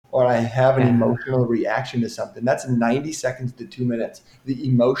or I have an Yeah. emotional reaction to something, that's 90 seconds to 2 minutes. The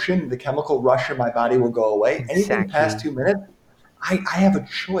emotion, the chemical rush in my body will go away. Anything past Exactly. 2 minutes, I have a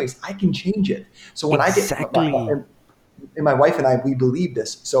choice. I can change it. So when I get Exactly. and my wife and I, we believe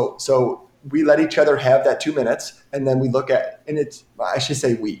this. So we let each other have that 2 minutes, and then we look at, and it's, I should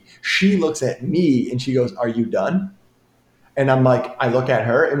say we. She looks at me and she goes, "Are you done?" And I'm like, I look at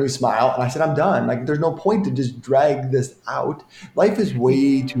her and we smile, and I said, "I'm done. Like, there's no point to just drag this out. Life is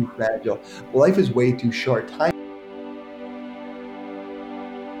way too fragile. Life is way too short. Time."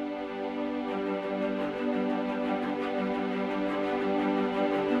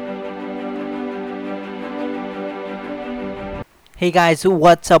 Hey guys,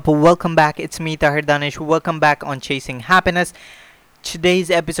 what's up? Welcome back. It's me, Tahir Danish. Welcome back on Chasing Happiness. Today's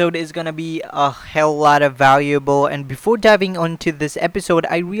episode is gonna be a hell lot of valuable. And before diving onto this episode,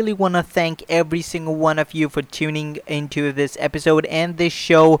 I really wanna thank every single one of you for tuning into this episode and this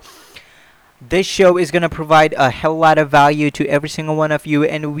show. This show is gonna provide a hell lot of value to every single one of you,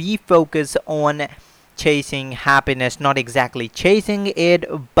 and we focus on chasing happiness, not exactly chasing it,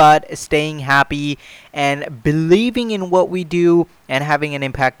 but staying happy and believing in what we do and having an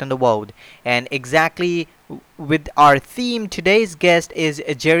impact on the world. And exactly with our theme, today's guest is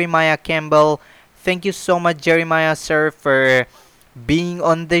Jeremiah Campbell. Thank you so much, Jeremiah, sir, for being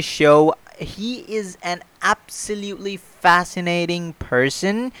on this show. He is an absolutely fascinating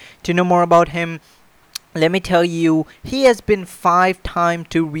person. To know more about him, let me tell you, he has been 5 times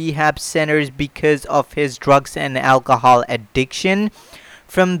to rehab centers because of his drugs and alcohol addiction.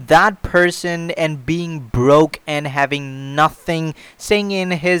 From that person and being broke and having nothing, staying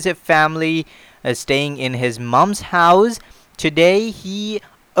in his family, staying in his mom's house, today he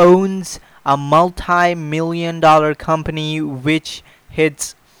owns a multi-million-dollar company which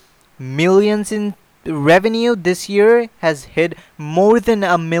hits millions in revenue. This year has hit more than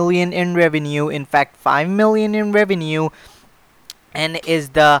a million in revenue, in fact 5 million in revenue, and is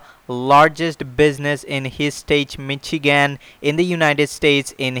the largest business in his state, Michigan, in the United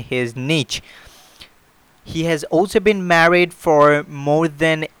States, in his niche. He has also been married for more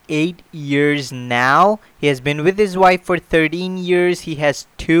than 8 years now. He has been with his wife for 13 years. He has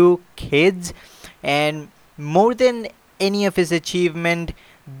 2 kids, and more than any of his achievement,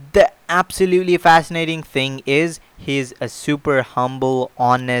 the absolutely fascinating thing is he's a super humble,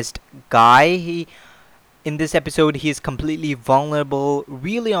 honest guy. He In this episode, he is completely vulnerable,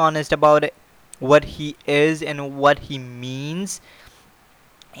 really honest about what he is and what he means.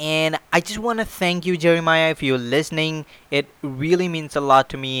 And I just want to thank you, Jeremiah, if you're listening. It really means a lot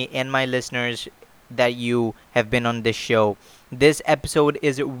to me and my listeners that you have been on this show. This episode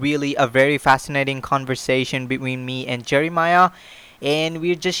is really a very fascinating conversation between me and Jeremiah, and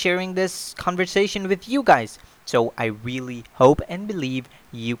we're just sharing this conversation with you guys. So I really hope and believe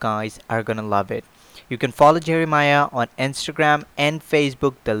you guys are gonna love it. You can follow Jeremiah on Instagram and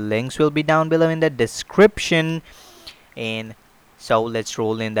Facebook. The links will be down below in the description. And so let's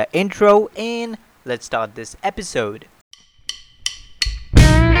roll in the intro and let's start this episode.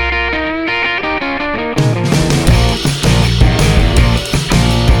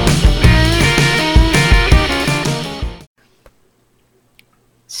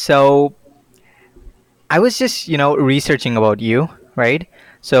 So I was just, researching about you, right?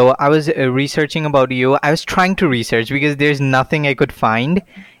 So I was researching about you. I was trying to research because there's nothing I could find.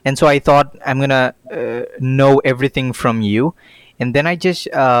 And so I thought I'm going to know everything from you. And then I just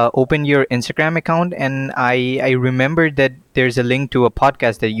opened your Instagram account, and I remembered that there's a link to a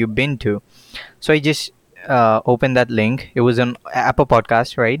podcast that you've been to. So I just opened that link. It was an Apple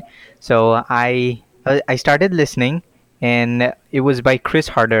podcast, right? So I started listening, and it was by Chris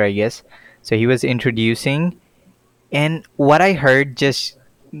Harder, I guess. So he was introducing, and what I heard just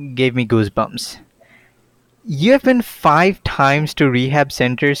gave me goosebumps. You have been 5 times to rehab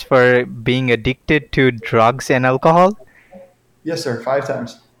centers for being addicted to drugs and alcohol. Yes, sir. 5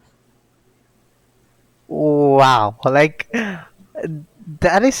 times. Wow, like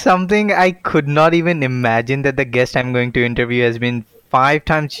that is something I could not even imagine that the guest I'm going to interview has been 5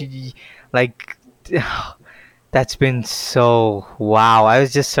 times. Like, that's been so wow. I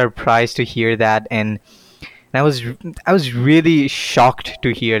was just surprised to hear that, and I was really shocked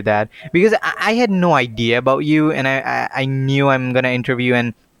to hear that because I had no idea about you, and I knew I'm gonna interview,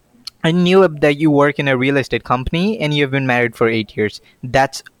 and I knew that you work in a real estate company and you've been married for 8 years.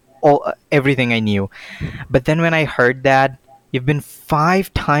 That's all everything I knew. But then when I heard that you've been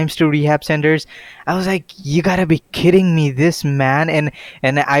 5 times to rehab centers, I was like, you gotta be kidding me, this man.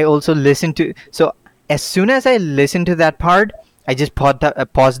 And I also listened to, so as soon as I listened to that part, I just paused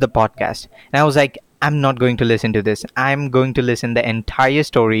the podcast, and I was like, I'm not going to listen to this. I'm going to listen the entire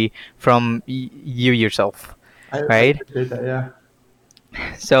story from you yourself, I right? appreciate that. Yeah.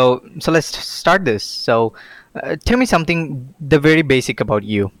 So let's start this. So tell me something, the very basic about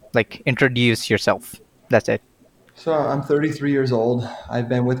you. Like introduce yourself. That's it. So I'm 33 years old. I've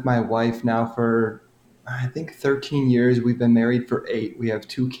been with my wife now for, I think, 13 years. We've been married for 8. We have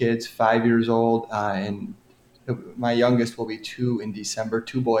 2 kids, 5 years old, and my youngest will be 2 in December,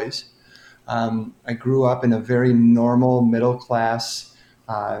 2 boys. I grew up in a very normal middle class,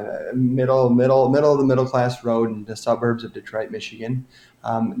 middle of the middle class road in the suburbs of Detroit, Michigan.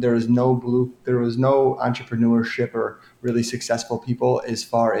 There was no entrepreneurship or really successful people as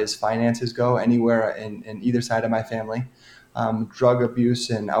far as finances go anywhere in either side of my family. Drug abuse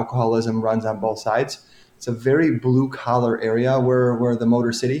and alcoholism runs on both sides. It's a very blue collar area where we're the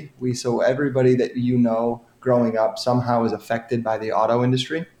Motor City. So everybody that growing up somehow is affected by the auto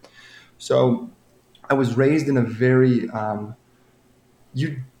industry. So I was raised in a very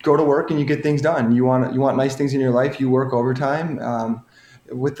you go to work and you get things done. You want nice things in your life. You work overtime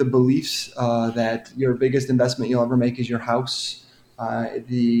with the beliefs that your biggest investment you'll ever make is your house.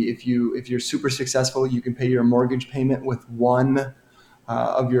 If you're super successful, you can pay your mortgage payment with one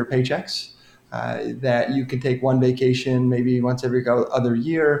of your paychecks. That you can take one vacation maybe once every other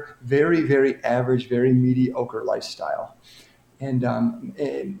year. Very very average, very mediocre lifestyle. And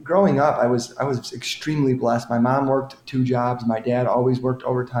growing up, I was extremely blessed. My mom worked 2 jobs. My dad always worked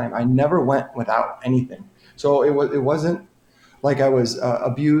overtime. I never went without anything. So it wasn't like I was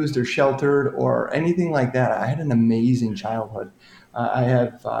abused or sheltered or anything like that. I had an amazing childhood. I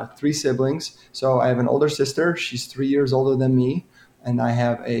have 3 siblings. So I have an older sister. She's 3 years older than me. And I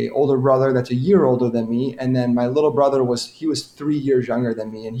have a older brother that's a year older than me. And then my little brother was 3 years younger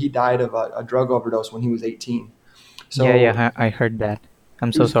than me, and he died of a drug overdose when he was 18. Yeah, So yeah, I heard that. I'm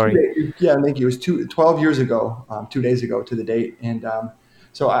it so was two sorry. days. Yeah, thank you. It was 12 years ago, 2 days ago to the date. And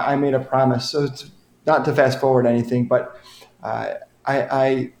so I made a promise. So it's not to fast forward anything, but uh,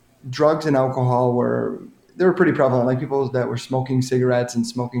 I drugs and alcohol they were pretty prevalent. Like people that were smoking cigarettes and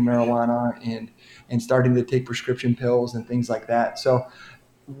smoking marijuana and starting to take prescription pills and things like that. So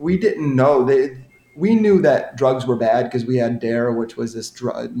we didn't know we knew that drugs were bad because we had DARE, which was this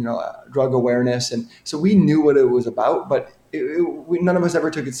drug awareness, and so we knew what it was about, but none of us ever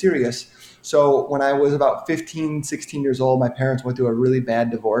took it serious. So when I was about 15, 16 years old, my parents went through a really bad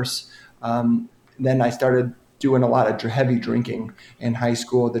divorce. Then I started doing a lot of heavy drinking in high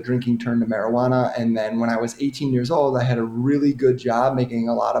school. The drinking turned to marijuana, and then when I was 18 years old, I had a really good job making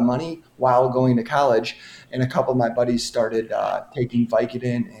a lot of money while going to college, and a couple of my buddies started taking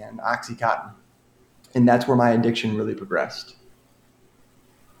Vicodin and OxyContin, and that's where my addiction really progressed.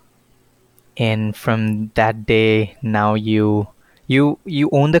 And from that day, now you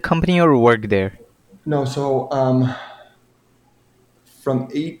own the company or work there? No, so from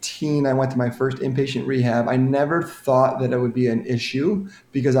 18, I went to my first inpatient rehab. I never thought that it would be an issue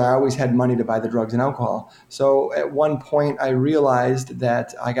because I always had money to buy the drugs and alcohol. So at one point, I realized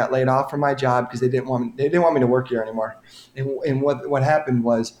that I got laid off from my job because they didn't want me to work here anymore. And what happened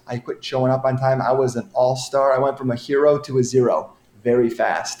was I quit showing up on time. I was an all-star. I went from a hero to a zero very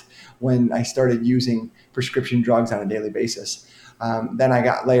fast when I started using prescription drugs on a daily basis. Then I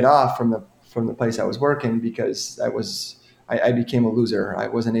got laid off from the place I was working because I became a loser. I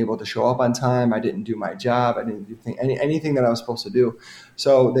wasn't able to show up on time. I didn't do my job. I didn't do anything that I was supposed to do.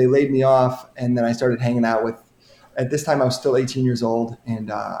 So they laid me off, and then I started hanging out with. At this time, I was still 18 years old, and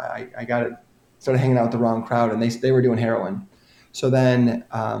started hanging out with the wrong crowd, and they were doing heroin. So then,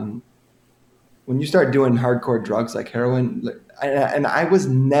 when you start doing hardcore drugs like heroin, and I was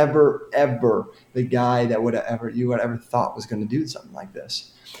never ever the guy that you would ever thought was going to do something like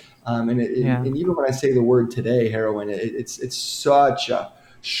this. Yeah. And even when I say the word today, heroin, it's such a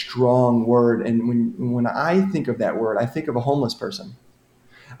strong word. And when I think of that word, I think of a homeless person.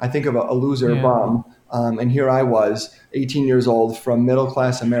 I think of a loser, a Yeah. bum. And here I was, 18 years old, from middle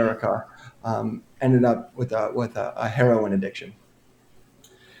class America, ended up with a heroin addiction.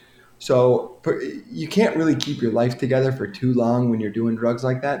 So you can't really keep your life together for too long when you're doing drugs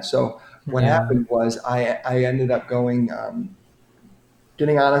like that. So what Yeah. happened was I ended up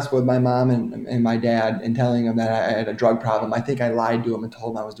getting honest with my mom and my dad and telling them that I had a drug problem. I think I lied to them and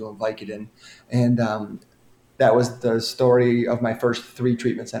told them I was doing Vicodin. And that was the story of my first 3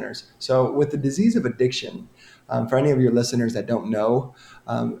 treatment centers. So with the disease of addiction, for any of your listeners that don't know,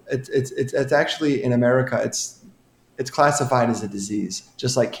 it's actually in America, it's classified as a disease,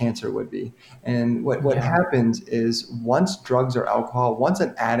 just like cancer would be. And what Yeah. happens is once drugs or alcohol, once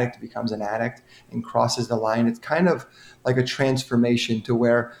an addict becomes an addict and crosses the line, it's kind of like a transformation to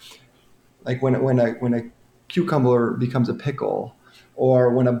where like when a cucumber becomes a pickle,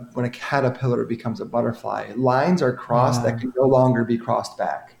 or when a caterpillar becomes a butterfly. Lines are crossed that Yeah. can no longer be crossed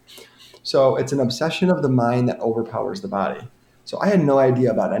back. So it's an obsession of the mind that overpowers the body. So I had no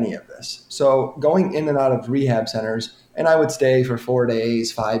idea about any of this. So going in and out of rehab centers, and I would stay for 4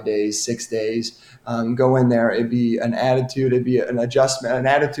 days, 5 days, 6 days. Go in there, it'd be an attitude, it'd be an adjustment, an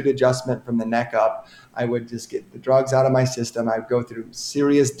attitude adjustment from the neck up. I would just get the drugs out of my system. I'd go through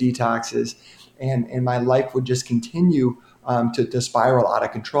serious detoxes, and my life would just continue to spiral out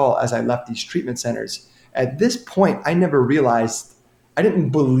of control as I left these treatment centers. At this point, I never realized, I didn't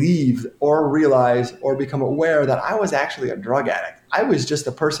believe or realize or become aware that I was actually a drug addict. I was just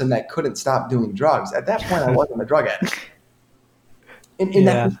a person that couldn't stop doing drugs. At that point, I wasn't a drug addict. And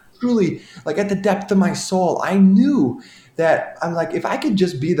that Yeah. was truly like at the depth of my soul. I knew that I'm like, if I could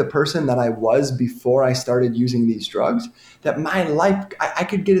just be the person that I was before I started using these drugs, that my life, I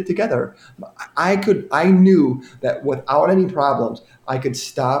could get it together. I knew that without any problems, I could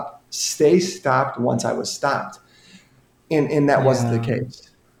stay stopped once I was stopped. And that wasn't the Yeah. case.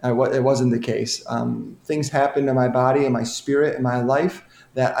 It wasn't the case. Things happened to my body and my spirit and my life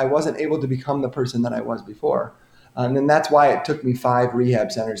that I wasn't able to become the person that I was before. And that's why it took me 5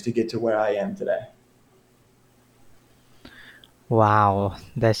 rehab centers to get to where I am today. Wow.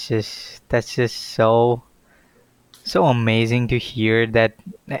 That's just so amazing to hear that.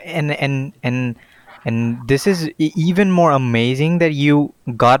 And and and and this is even more amazing that you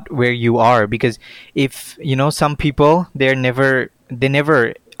got where you are, because if some people, they never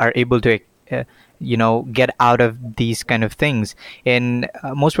are able to uh, get out of these kind of things. And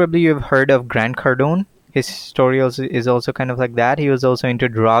most probably you've heard of Grant Cardone. His story also is also kind of like that. He was also into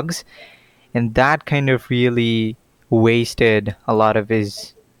drugs, and that kind of really wasted a lot of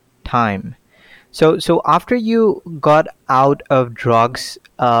his time. So after you got out of drugs,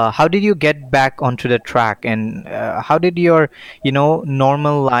 how did you get back onto the track, and how did your,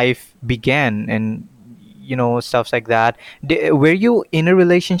 normal life began, and stuff like that? Were you in a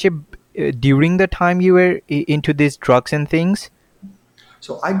relationship during the time you were into these drugs and things?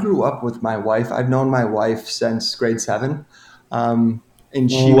 So I grew up with my wife. I've known my wife since grade 7. Um, and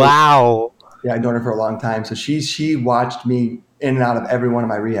she was, Wow, yeah, I've known her for a long time. So she watched me in and out of every one of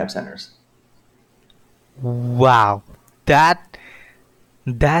my rehab centers. wow, that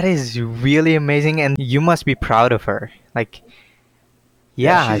that is really amazing, and you must be proud of her. Like,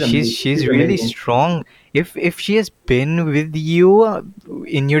 Yeah, yeah, she's she's she's really amazing. strong. If she has been with you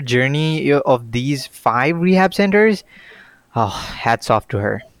in your journey of these 5 rehab centers, oh, hats off to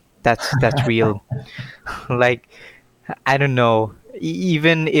her. That's real. Like, I don't know.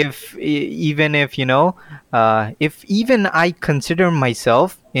 Even if if even I consider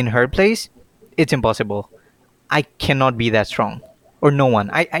myself in her place, it's impossible. I cannot be that strong, or no one.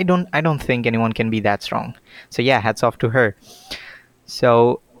 I don't think anyone can be that strong. So yeah, hats off to her.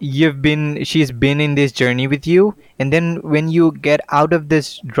 So she's been in this journey with you, and then when you get out of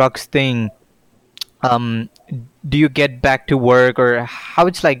this drugs thing, um, do you get back to work, or how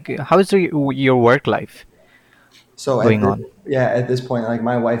is your work life So going on? at this point, like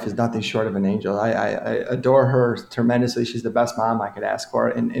my wife is nothing short of an angel. I adore her tremendously. She's the best mom I could ask for,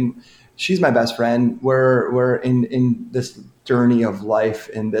 and she's my best friend. We're in this journey of life,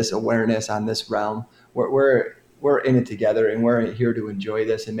 in this awareness on this realm. We're in it together, and we're here to enjoy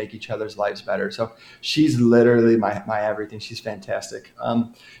this and make each other's lives better. So she's literally my everything. She's fantastic.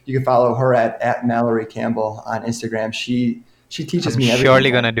 You can follow her at Mallory Campbell on Instagram. She teaches I'm me everything, surely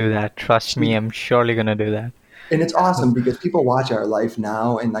man. gonna do that. Trust me, She I'm surely gonna do that. and it's awesome because people watch our life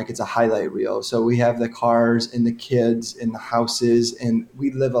now and like it's a highlight reel. So we have the cars and the kids and the houses, and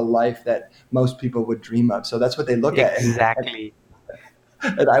we live a life that most people would dream of. So that's what they look at. Exactly.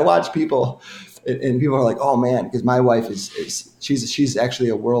 And I watch people, and people are like, "Oh man," because my wife is she's actually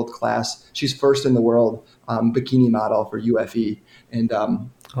a world class. She's first in the world bikini model for UFE, and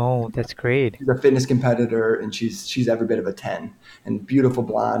Oh, that's great. she's a fitness competitor, and she's every bit of a 10, and beautiful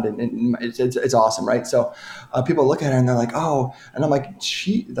blonde, and it's awesome, right? So people look at her and they're like, oh, and I'm like,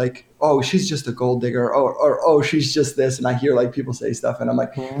 oh, she's just a gold digger, or oh, she's just this. And I hear like people say stuff, and I'm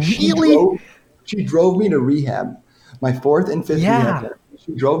like, she Really? drove she drove me to rehab, my fourth and fifth rehab Yeah. center.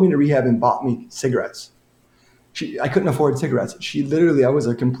 She drove me to rehab and bought me cigarettes. I couldn't afford cigarettes. She literally, I was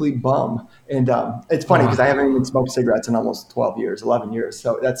a complete bum. And it's funny because I haven't even Wow. smoked cigarettes in almost 12 years, 11 years.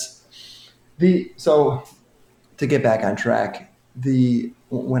 So so to get back on track,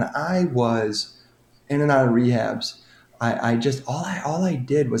 when I was in and out of rehabs, I just all I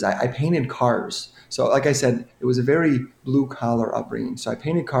did was I painted cars. So like I said, it was a very blue collar upbringing. So I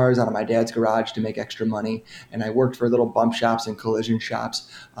painted cars out of my dad's garage to make extra money, and I worked for little bump shops and collision shops,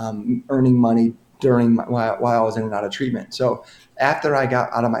 earning money while I was in and out of treatment. So after I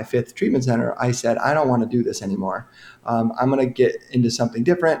got out of my fifth treatment center, I said I don't want to do this anymore. I'm going to get into something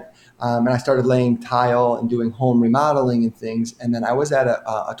different. And I started laying tile and doing home remodeling and things. And then I was at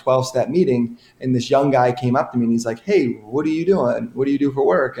a 12-step meeting, and this young guy came up to me and he's like, "Hey, what are you doing? What do you do for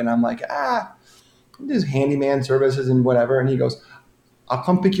work?" And I'm like, I do handyman services and whatever. And he goes, "I'll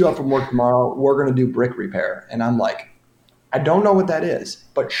come pick you up from work tomorrow. We're going to do brick repair." And I'm like, I don't know what that is,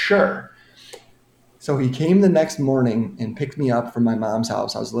 but sure. So he came the next morning and picked me up from my mom's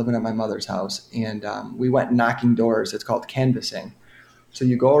house. I was living at my mother's house, and we went knocking doors. It's called canvassing. So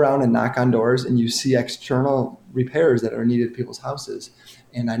you go around and knock on doors and you see external repairs that are needed at people's houses.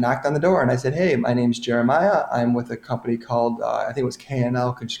 And I knocked on the door and I said, "Hey, my name's Jeremiah. I'm with a company called, I think it was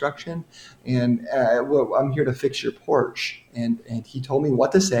KNL Construction. And well, I'm here to fix your porch." And he told me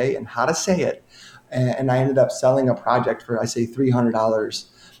what to say and how to say it. And I ended up selling a project for, I say, $300.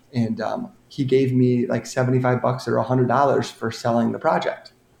 And he gave me like $75 or $100 for selling the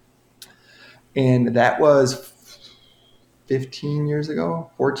project. And that was 15 years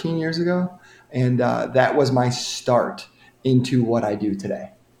ago, 14 years ago. And that was my start into what I do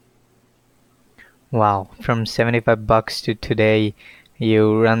today. Wow, from $75 to today,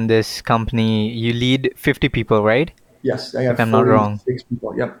 you run this company, you lead 50 people, right? Yes, I If have I'm not wrong. 46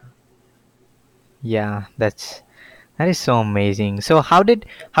 people. Yep. Yeah, that is so amazing. So how did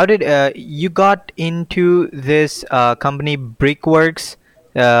you got into this company Brickworks,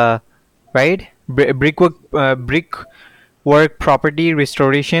 uh, right? Brickwork Property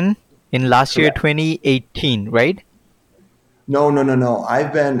Restoration in last year Correct. 2018, right? No.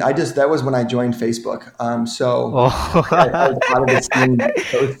 That was when I joined Facebook. So I Oh, was out of the scene.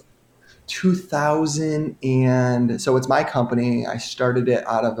 So it's 2000, and so it's my company. I started it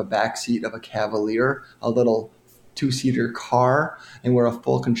out of a backseat of a Cavalier, a little two-seater car, and we're a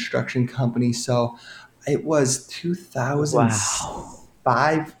full construction company. So it was wow.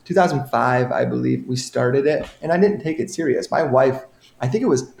 2005, I believe we started it, and I didn't take it serious. My wife, I think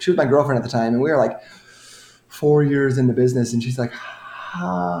she was my girlfriend at the time, and we were like 4 years into business, and she's like,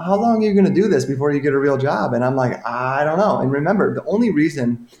 how long are you going to do this before you get a real job? And I'm like, I don't know. And remember, the only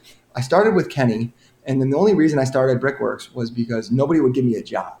reason I started with Kenny, and then the only reason I started Brickworks was because nobody would give me a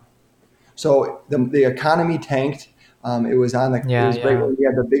job. So the economy tanked. It Yeah, was great yeah. when we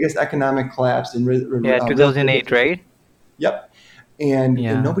had the biggest economic collapse in Yeah, real estate 2008, history. right? Yep. And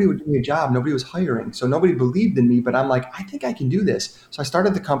Yeah. nobody would give me a job. Nobody was hiring. So nobody believed in me, but I'm like, I think I can do this. So I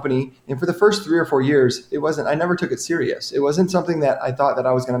started the company. And for the first 3 or 4 years, I never took it serious. It wasn't something that I thought that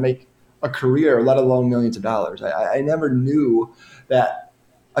I was going to make a career, let alone millions of dollars. I never knew that.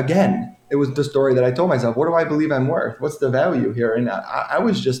 Again, it was the story that I told myself. What do I believe I'm worth? What's the value here? And I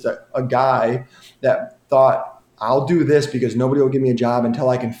was just a guy that thought, I'll do this because nobody will give me a job until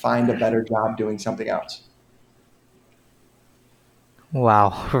I can find a better job doing something else.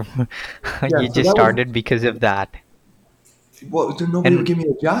 Wow. Yeah, You so just that was started because of that. well, nobody would And give me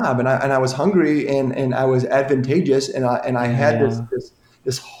a job, and I was hungry, and I was advantageous, and I had this yeah.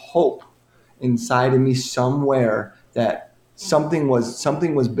 this hope inside of me somewhere that something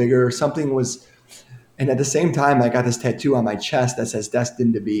was bigger, something was, and at the same time, I got this tattoo on my chest that says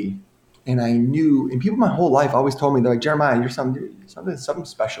 "destined to be," and I knew, and people my whole life always told me, they're like, "Jeremiah, you're something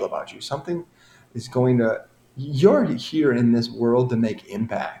special about you. Something is going to you're here in this world to make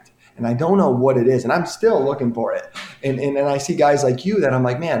impact." And I don't know what it is, and I'm still looking for it. And I see guys like you that I'm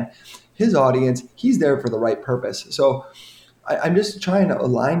like, man, his audience, he's there for the right purpose. So I'm just trying to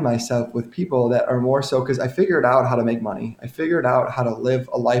align myself with people that are more so, because I figured out how to make money. I figured out how to live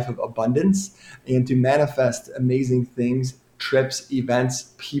a life of abundance and to manifest amazing things, trips,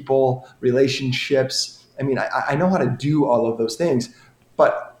 events, people, relationships. I mean, I know how to do all of those things,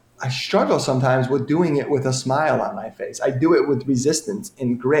 but I struggle sometimes with doing it with a smile on my face. I do it with resistance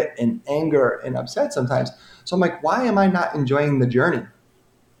and grit and anger and upset sometimes. So I'm like, why am I not enjoying the journey?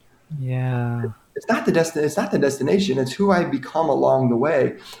 Yeah. It's not the destination. It's who I become along the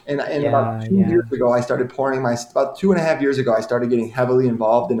way. And about Yeah, 2 years yeah. ago, I started about 2.5 years ago, I started getting heavily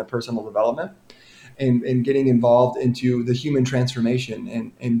involved into personal development, and getting involved into the human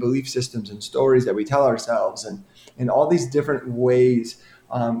transformation, and belief systems and stories that we tell ourselves, and all these different ways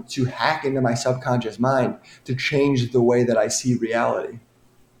to hack into my subconscious mind to change the way that I see reality.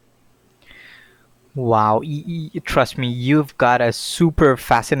 Wow, trust me, you've got a super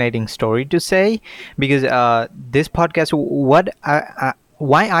fascinating story to say because this podcast,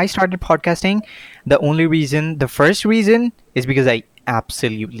 why I started podcasting, The first reason is because I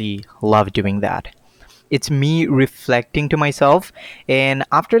absolutely love doing that. It's me reflecting to myself. And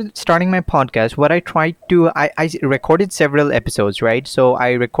after starting my podcast, what I tried to, I recorded several episodes, right? So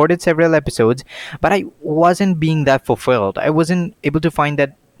I recorded several episodes, but I wasn't being that fulfilled. I wasn't able to find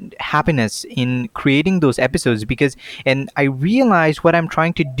that happiness in creating those episodes because, and I realized what I'm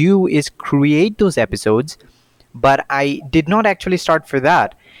trying to do is create those episodes, but I did not actually start for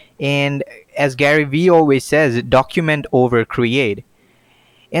that. And as Gary Vee always says, document over create.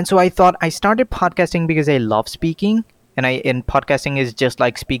 And so I thought I started podcasting because I love speaking, and podcasting is just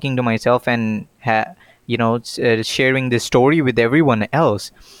like speaking to myself and sharing the story with everyone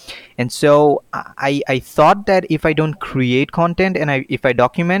else. And so I thought that if I don't create content and if I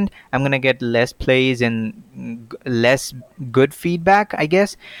document, I'm gonna get less plays and less good feedback, I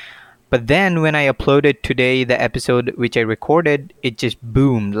guess. But then when I uploaded today the episode which I recorded, it just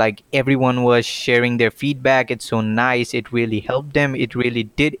boomed. Like everyone was sharing their feedback. It's so nice. It really helped them. It really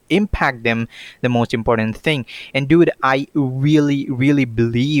did impact them, the most important thing. And dude, I really, really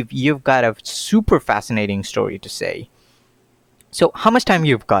believe you've got a super fascinating story to say. So how much time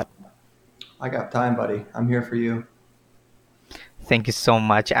you've got? I got time, buddy. I'm here for you. Thank you so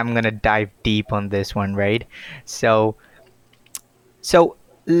much. I'm gonna dive deep on this one, right? So So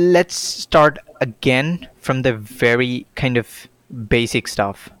let's start again from the very kind of basic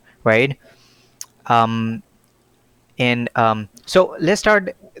stuff, right? Um, so let's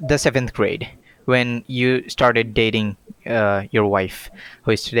start the seventh grade when you started dating your wife,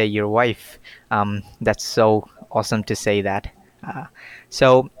 who is today your wife. That's so awesome to say that. Uh,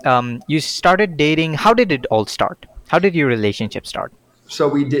 so you started dating. How did it all start? How did your relationship start? So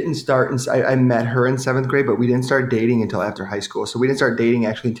we didn't start. I met her in seventh grade, but we didn't start dating until after high school. So we didn't start dating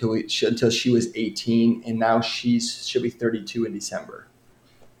actually until she was 18, and now she'll be 32 in December.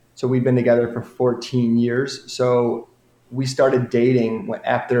 So we've been together for 14 years. So we started dating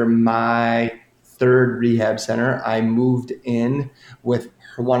after my third rehab center. I moved in with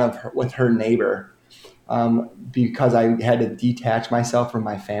with her neighbor, because I had to detach myself from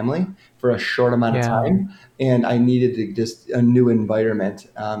my family for a short amount of Yeah. time, and I needed to just a new environment.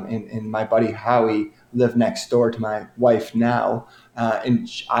 And my buddy Howie lived next door to my wife now, and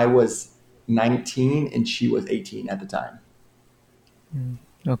I was 19 and she was 18 at the time. Mm,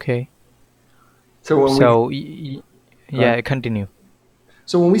 okay. So when we So go ahead. yeah, continue.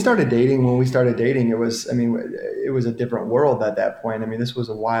 So when we started dating, it was, I mean, it was a different world at that point. I mean, this was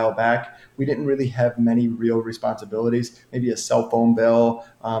a while back. We didn't really have many real responsibilities, maybe a cell phone bill,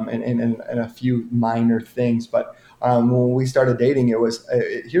 and a few minor things. But when we started dating, it was,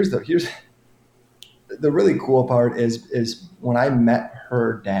 here's the really cool part is when I met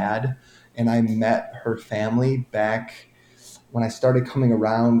her dad and I met her family back when I started coming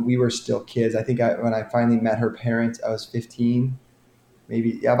around, we were still kids. I think when I finally met her parents, I was 15,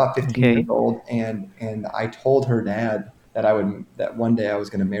 maybe, yeah, about 15 years Okay. old, and I told her dad that one day I was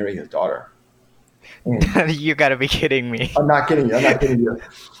going to marry his daughter. And You gotta be kidding me. I'm not kidding you. I'm not kidding you.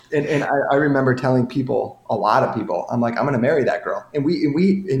 And I remember telling people, a lot of people, I'm like, I'm going to marry that girl. And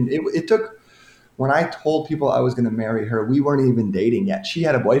it took, when I told people I was going to marry her, we weren't even dating yet. She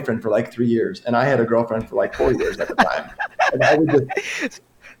had a boyfriend for like 3 years, and I had a girlfriend for like 4 years at the time. And I would just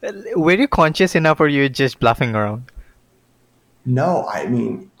Were you conscious enough or you just bluffing around? No, I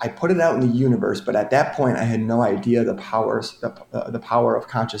mean, I put it out in the universe, but at that point, I had no idea the power of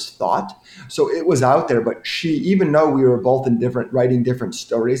conscious thought. So it was out there, but even though we were both writing different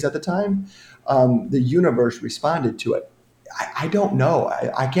stories at the time, the universe responded to it. I don't know.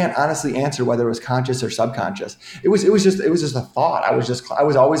 I can't honestly answer whether it was conscious or subconscious. It was just a thought. I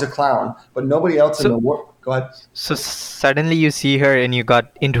was always a clown, but nobody else in So the world. Go ahead. so suddenly you see her and you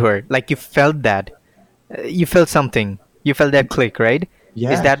got into her. Like you felt that. You felt something. You felt that click, right?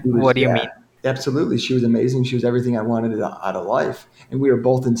 Is Yeah, that what you yeah, mean? absolutely. She was amazing. She was everything I wanted out of life. And we were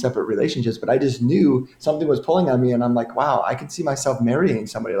both in separate relationships, but I just knew something was pulling on me. And I'm like, wow, I could see myself marrying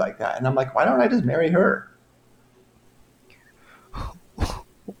somebody like that. And I'm like, why don't I just marry her?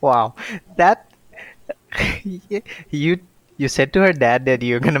 Wow. That you you said to her dad that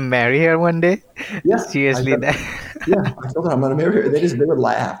you're gonna marry her one day? Yeah. I Seriously, said, that yeah, I told her I'm going to marry her. They would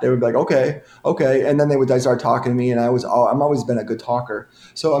laugh. They would be like, okay, okay. And then they start talking to me. And I'm always been a good talker.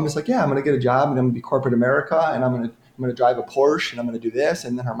 So I'm just like, yeah, I'm going to get a job and I'm going to be corporate America. And I'm going to drive a Porsche and I'm going to do this.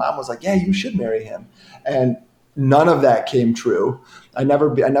 And then her mom was like, yeah, you should marry him. And none of that came true. I never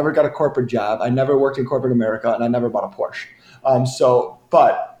got a corporate job. I never worked in corporate America and I never bought a Porsche.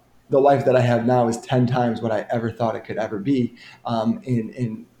 But the life that I have now is 10 times what I ever thought it could ever be.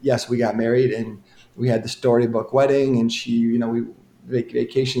 And yes, we got married and we had the storybook wedding, and she,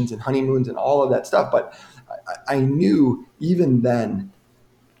 vacations and honeymoons and all of that stuff. But I knew even then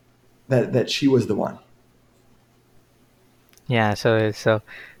that she was the one. Yeah, so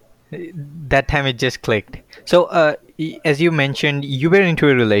that time it just clicked. So, as you mentioned, you were into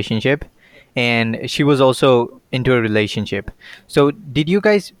a relationship, and she was also into a relationship. So, did you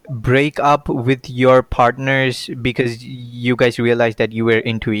guys break up with your partners because you guys realized that you were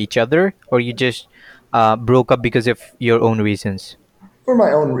into each other, or you just broke up because of your own reasons? For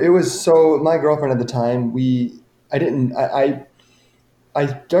my own, it was so my girlfriend at the time. I didn't. I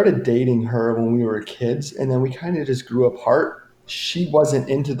started dating her when we were kids, and then we kind of just grew apart. She wasn't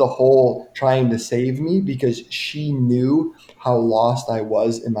into the whole trying to save me because she knew how lost I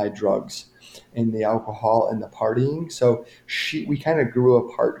was in my drugs and the alcohol and the partying. So we kind of grew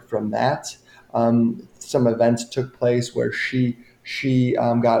apart from that. Some events took place where she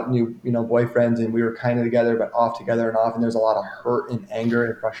got new boyfriends, and we were kind of together but off together and off. And there's a lot of hurt and anger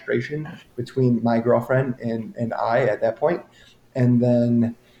and frustration between my girlfriend and I at that point. And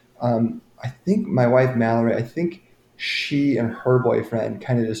then I think my wife Mallory, I think she and her boyfriend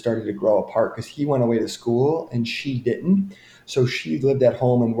kind of just started to grow apart because he went away to school and she didn't. So she lived at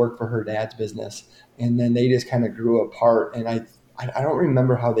home and worked for her dad's business, and then they just kind of grew apart. And I don't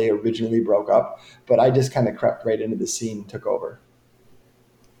remember how they originally broke up, but I just kind of crept right into the scene and took over.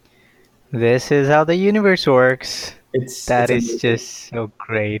 This is how the universe works. It's That is amazing. just so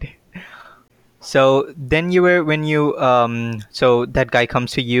great. So then you were when you so that guy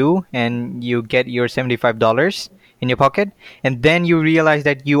comes to you and you get your $75 in your pocket, and then you realize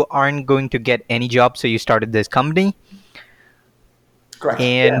that you aren't going to get any job, so you started this company. Correct. Yeah.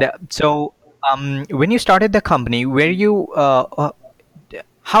 And so when you started the company, were you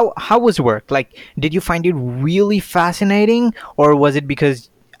how was work? Like, did you find it really fascinating, or was it because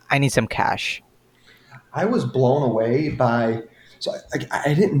I need some cash? I was blown away by so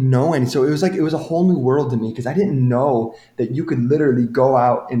I didn't know any, so it was like it was a whole new world to me because I didn't know that you could literally go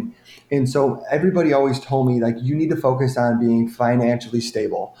out and so everybody always told me like you need to focus on being financially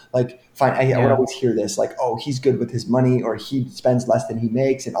stable. Like fine, I would Yeah, always hear this like, oh, he's good with his money or he spends less than he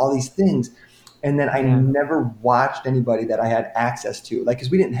makes and all these things. And then I yeah. never watched anybody that I had access to, like,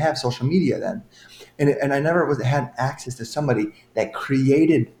 because we didn't have social media then, and I never had access to somebody that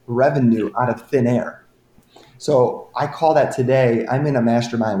created revenue out of thin air. So I call that today. I'm in a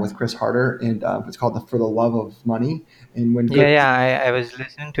mastermind with Chris Harder, and it's called the For the Love of Money. And when Yeah, good, yeah, I was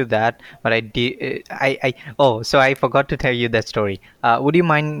listening to that, but I did, oh, so I forgot to tell you that story. Would you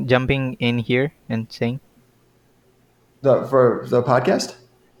mind jumping in here and saying? for the podcast.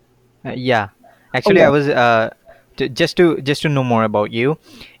 Yeah, Oh actually, I yeah, was just to know more about you,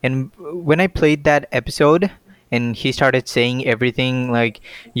 and when I played that episode, and he started saying everything like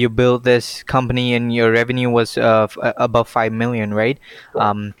you built this company and your revenue was above 5 million, right? correct.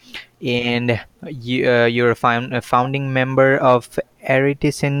 Um, and you're a founding member of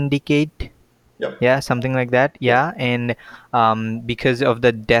Arity Syndicate. Yep. Yeah, something like that. Yep. Yeah, and because of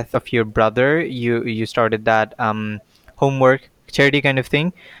the death of your brother, you started that homework charity kind of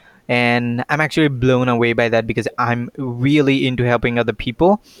thing, and I'm actually blown away by that because I'm really into helping other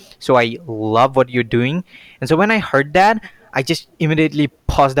people. So I love what you're doing, and so when I heard that, I just immediately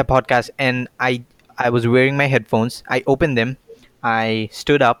paused the podcast, and I was wearing my headphones. I opened them, I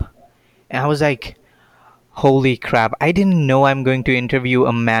stood up, and I was like, holy crap, I didn't know I'm going to interview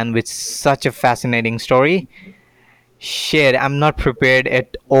a man with such a fascinating story. Shit, I'm not prepared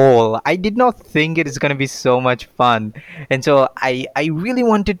at all. I did not think it is gonna be so much fun. And so I really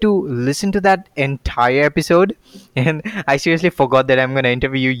wanted to listen to that entire episode, and I seriously forgot that I'm gonna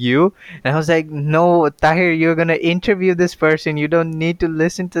interview you. And I was like, no, Tahir, you're gonna interview this person. You don't need to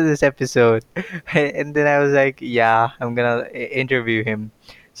listen to this episode. And then I was like, yeah, I'm gonna interview him.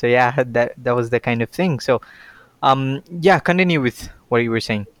 So yeah, that was the kind of thing. So yeah, continue with what you were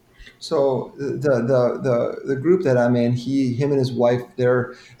saying. So the group that I'm in, him and his wife,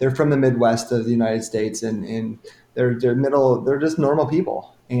 they're from the Midwest of the United States, and they're just normal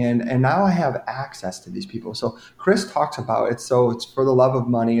people. And now I have access to these people. So Chris talks about it. So it's for the love of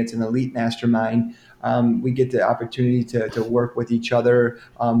money. It's an elite mastermind. We get the opportunity to work with each other.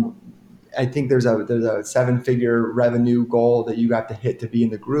 I think there's a seven figure revenue goal that you have to hit to be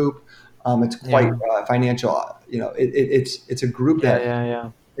in the group. It's quite Yeah, financial. It's a group yeah, that yeah, yeah.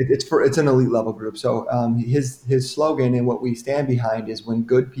 it's an elite level group. So his slogan and what we stand behind is when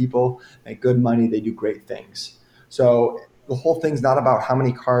good people make good money, they do great things. So the whole thing's not about how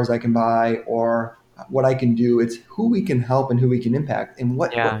many cars I can buy or what I can do. It's who we can help and who we can impact. And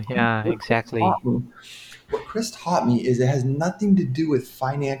Yeah, yeah, what Chris exactly. taught me, what Chris taught me is it has nothing to do with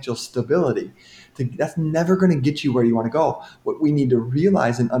financial stability. that's never going to get you where you want to go. What we need to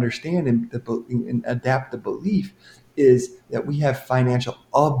realize and understand and adapt the belief is that we have financial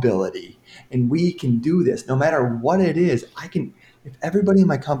ability and we can do this no matter what it is. I can, if everybody in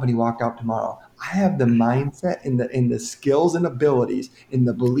my company walked out tomorrow, I have the mindset and the skills and abilities and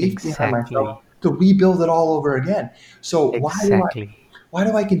the belief behind myself Exactly. to rebuild it all over again. So Exactly. why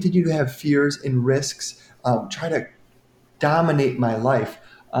do I continue to have fears and risks, try to dominate my life?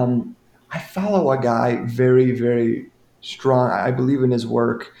 I follow a guy very, very strong. I believe in his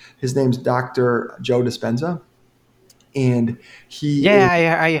work. His name's Dr. Joe Dispenza. And he is,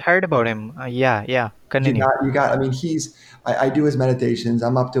 Yeah, I heard about him. Yeah, yeah. Continue. I mean, I do his meditations.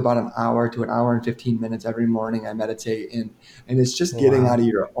 I'm up to about an hour to an hour and 15 minutes every morning. I meditate and it's just getting out Wow. of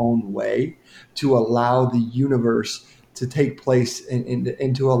your own way to allow the universe to take place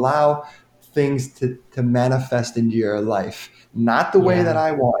and to allow things to manifest into your life. Not the way that Yeah,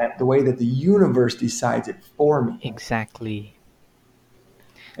 I want it, the way that the universe decides it for me. exactly.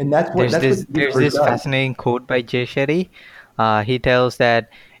 And There's that's what this the there's universe this does. fascinating quote by Jay Shetty. He tells that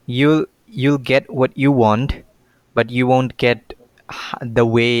you'll get what you want, but you won't get the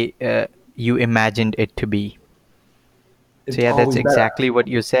way you imagined it to be. So It's yeah, that's always better. exactly what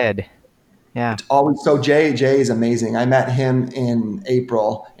you said. Yeah. It's always so Jay is amazing. I met him in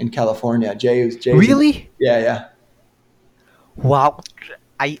April in California. Jay's an Really? yeah, yeah. Wow.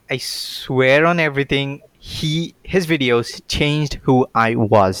 I swear on everything, his videos changed who I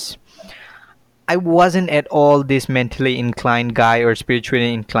was. I wasn't at all this mentally inclined guy or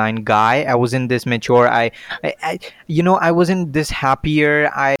spiritually inclined guy. I wasn't this mature. I wasn't this happier.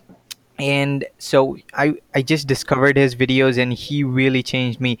 And so I just discovered his videos, and he really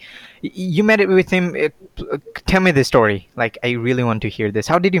changed me. You met it with him. Tell me the story. Like, I really want to hear this.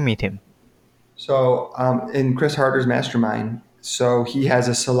 How did you meet him? So in Chris Harder's mastermind, so he has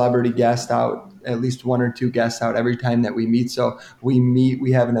a celebrity guest out, at least one or two guests out every time that we meet. So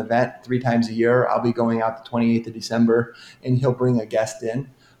we have an event 3 times a year. I'll be going out the 28th of December, and he'll bring a guest in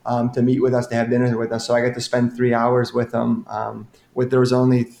to meet with us, to have dinner with us. So I get to spend 3 hours with him. There was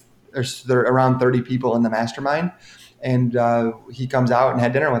only there are around 30 people in the mastermind, and he comes out and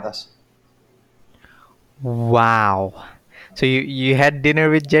had dinner with us. Wow. So you had dinner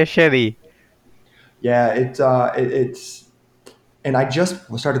with Jeff Shetty. Yeah, it's and I just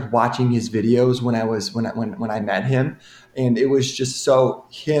started watching his videos when I met him, and it was just so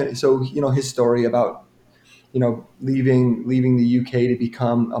his story about leaving the UK to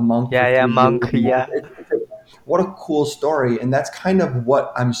become a monk for Yeah, yeah, 3 years. monk. Yeah. What a cool story, and that's kind of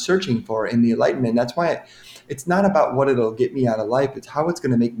what I'm searching for in the enlightenment. That's why it's not about what it'll get me out of life; it's how it's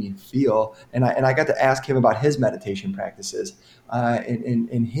going to make me feel. And I got to ask him about his meditation practices,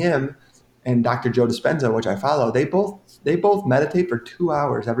 and him and Dr. Joe Dispenza, which I follow. They both meditate for 2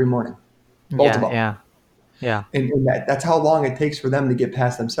 hours every morning, both of Yeah, them, yeah, yeah. and that's how long it takes for them to get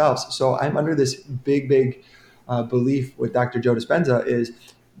past themselves. So I'm under this big belief with Dr. Joe Dispenza is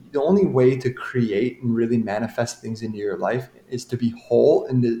the only way to create and really manifest things into your life is to be whole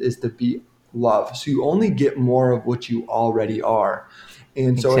and is to be love. So you only get more of what you already are.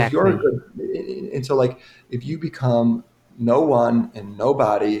 And so if you're a Exactly. good, and so like if you become no one and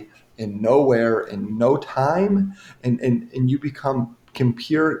nobody and nowhere and no time, and you become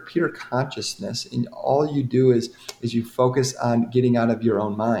pure consciousness, and all you do is you focus on getting out of your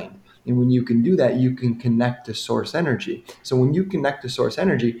own mind. And when you can do that, you can connect to source energy. So when you connect to source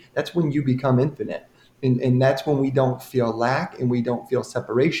energy, that's when you become infinite. And that's when we don't feel lack and we don't feel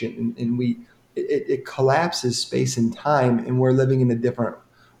separation. And it collapses space and time, and we're living in a different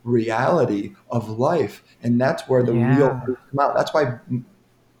reality of life. And that's where the real Yeah, fruits come out. That's why,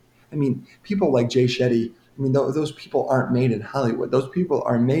 I mean, people like Jay Shetty, I mean, those people aren't made in Hollywood. Those people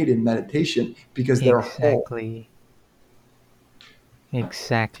are made in meditation because they're whole. exactly.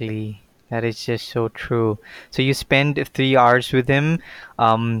 Exactly. That is just so true. So you spent 3 hours with him.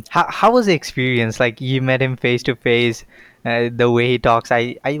 How was the experience? Like, you met him face to face. The way he talks,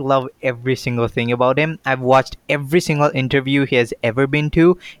 I love every single thing about him. I've watched every single interview he has ever been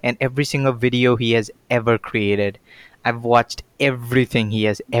to, and every single video he has ever created. I've watched everything he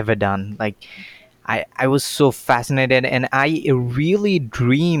has ever done. Like, I was so fascinated, and I really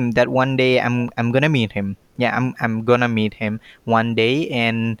dream that one day I'm gonna meet him. Yeah, I'm gonna meet him one day,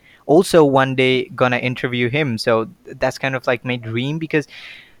 and also one day gonna interview him. So that's kind of like my dream, because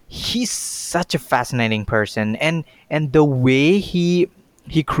he's such a fascinating person, and the way he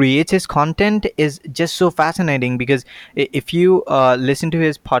creates his content is just so fascinating, because if you listen to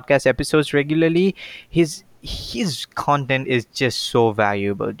his podcast episodes regularly, his content is just so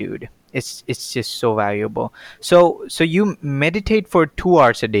valuable, dude. It's just so valuable. So you meditate for 2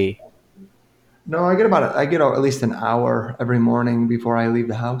 hours a day. No, I get at least an hour every morning before I leave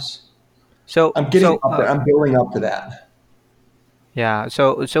the house. So I'm getting so up there. I'm building up to that. yeah.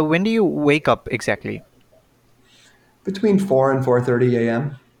 So when do you wake up exactly? Between 4 and 4:30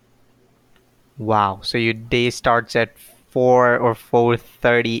 a.m. Wow. So your day starts at 4 or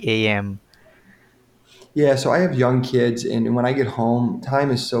 4:30 a.m. Yeah, so I have young kids, and when I get home,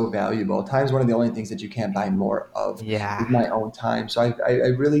 time is so valuable. Time is one of the only things that you can't buy more of, is Yeah. my own time. So I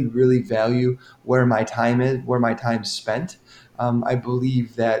really, really value where my time is, where my time's spent. I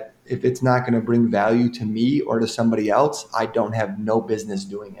believe that if it's not going to bring value to me or to somebody else, I don't have no business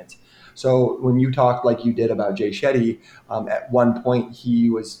doing it. So when you talk like you did about Jay Shetty, at one point he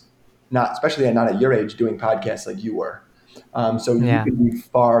was not, especially not at your age, doing podcasts like you were. So you Yeah. can be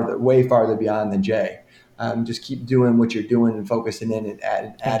way farther beyond than Jay. Just keep doing what you're doing and focusing in and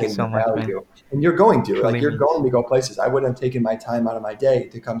Thank you adding the so much, man. value. And you're going to, like, Truly you're means. going to go places. I wouldn't have taken my time out of my day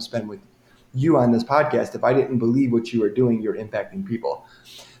to come spend with you on this podcast if I didn't believe what you were doing. You're impacting people.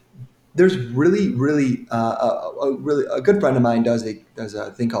 There's really a good friend of mine does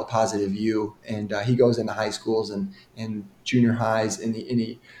a thing called Positive You, and he goes into high schools and junior highs, and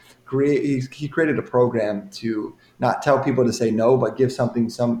he created a program to not tell people to say no, but give something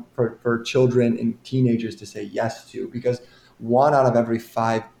some for children and teenagers to say yes to, because one out of every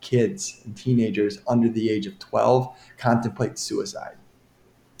five kids and teenagers under the age of 12 contemplates suicide.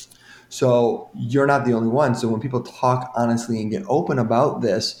 So you're not the only one. So when people talk honestly and get open about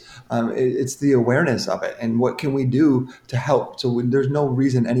this, it's the awareness of it and what can we do to help. So there's no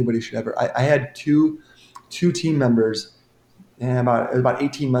reason anybody should ever. I had two team members, and it was about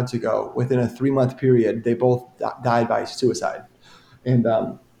 18 months ago. Within a 3 month period, they both died by suicide. And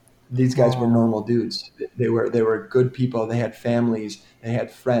these guys were Oh. normal dudes. They were good people. They had families. They had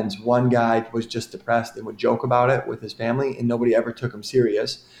friends. One guy was just depressed and would joke about it with his family, and nobody ever took him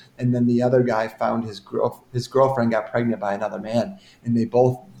serious. And then the other guy found his girlfriend got pregnant by another man, and they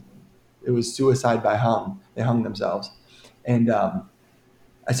both, it was suicide by hung. They hung themselves. And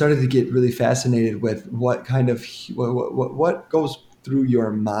I started to get really fascinated with what kind of what goes through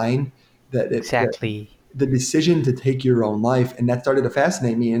your mind, that Exactly. the decision to take your own life. And that started to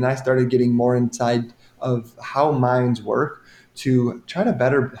fascinate me, and I started getting more inside of how minds work to try to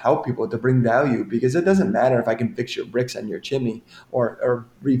better help people, to bring value, because it doesn't matter if I can fix your bricks on your chimney or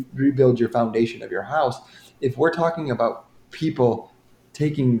rebuild your foundation of your house. If we're talking about people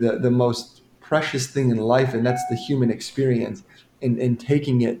taking the most precious thing in life, and that's the human experience, and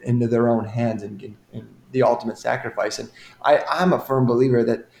taking it into their own hands, and the ultimate sacrifice. And I'm a firm believer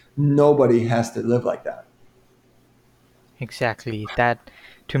that nobody has to live like that. Exactly. That,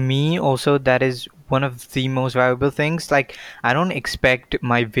 to me also, that is one of the most valuable things. Like, I don't expect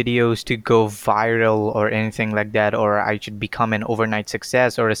my videos to go viral or anything like that, or I should become an overnight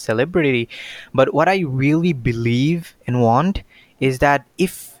success or a celebrity. But what I really believe and want is that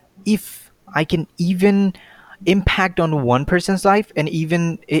if I can even impact on one person's life, and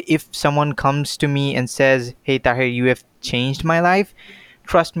even if someone comes to me and says, "Hey Tahir, you have changed my life,"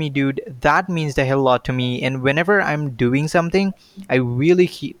 trust me, dude, that means the hell lot to me. And whenever I'm doing something, I really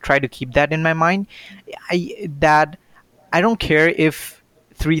try to keep that in my mind. That I don't care if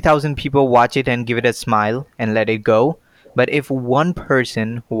 3,000 people watch it and give it a smile and let it go. But if one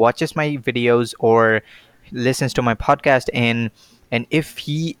person watches my videos or listens to my podcast, and if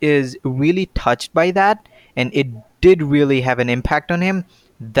he is really touched by that, and it did really have an impact on him,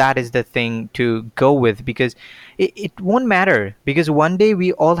 that is the thing to go with, because it won't matter, because one day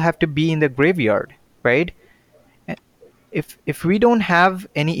we all have to be in the graveyard, right? If we don't have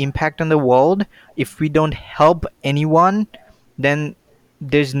any impact on the world, if we don't help anyone, then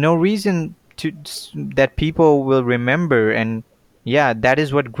there's no reason that people will remember. And yeah, that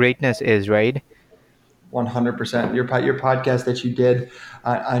is what greatness is, right? 100%. Your podcast that you did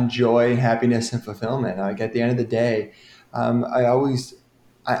on joy, happiness, and fulfillment. Like, at the end of the day, I always,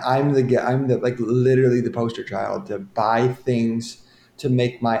 I'm the guy. I'm the, like, literally the poster child to buy things to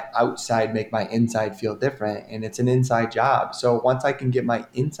make my inside feel different, and it's an inside job. So once I can get my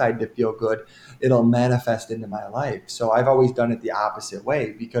inside to feel good, it'll manifest into my life. So I've always done it the opposite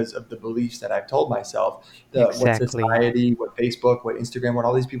way because of the beliefs that I've told myself, what Exactly. society, what Facebook, what Instagram, what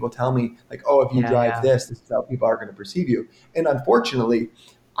all these people tell me, like, oh, if you Yeah, drive yeah. this is how people are going to perceive you. And unfortunately,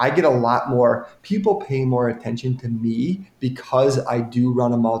 I get a lot more people pay more attention to me because I do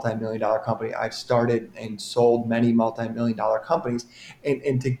run a multi-million dollar company. I've started and sold many multi-million dollar companies.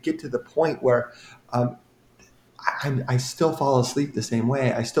 And to get to the point where um, I still fall asleep the same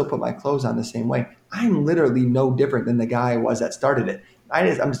way. I still put my clothes on the same way. I'm literally no different than the guy I was that started it.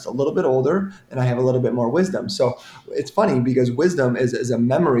 I'm just a little bit older and I have a little bit more wisdom. So it's funny because wisdom is a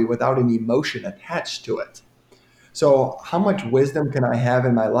memory without an emotion attached to it. So how much wisdom can I have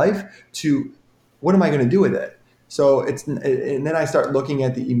in my life to what am I going to do with it? So it's and then I start looking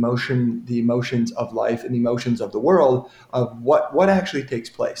at the emotions of life and the emotions of the world of what actually takes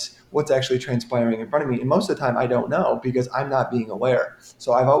place, what's actually transpiring in front of me. And most of the time I don't know because I'm not being aware.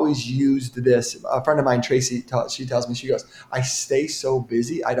 So I've always used this. A friend of mine, Tracy, she tells me, she goes, I stay so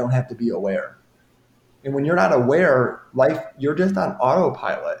busy I don't have to be aware. And when you're not aware, life, you're just on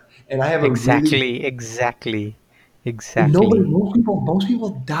autopilot. And I have a really Exactly, exactly, and nobody, exactly, most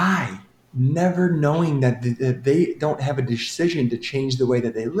people die never knowing that that they don't have a decision to change the way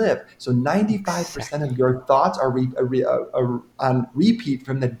that they live. So 95% of exactly, your thoughts are on repeat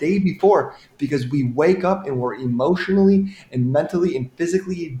from the day before because we wake up and we're emotionally and mentally and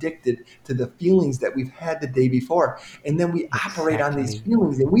physically addicted to the feelings that we've had the day before. And then we operate on these exactly.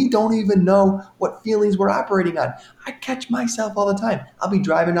 feelings and we don't even know what feelings we're operating on. I catch myself all the time. I'll be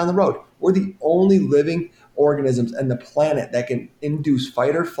driving down the road. We're the only living organisms and the planet that can induce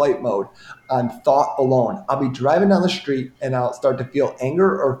fight or flight mode on thought alone. I'll be driving down the street and I'll start to feel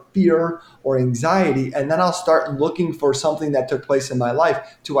anger or fear or anxiety, and then I'll start looking for something that took place in my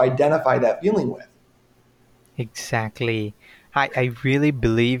life to identify that feeling with. Exactly. I really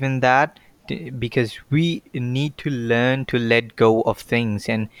believe in that because we need to learn to let go of things.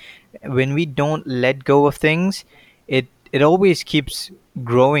 And when we don't let go of things, it always keeps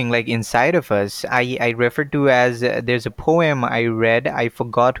growing like inside of us. I refer to as there's a poem I read, I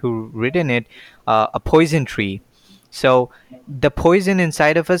forgot who written it, a poison tree. So the poison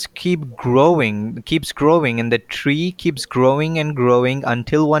inside of us keeps growing, and the tree keeps growing and growing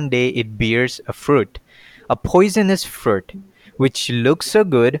until one day it bears a fruit, a poisonous fruit, which looks so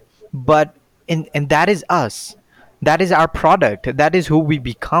good, but and that is us. That is our product. That is who we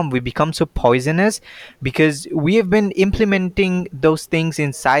become. We become so poisonous because we have been implementing those things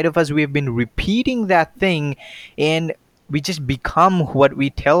inside of us. We have been repeating that thing, and we just become what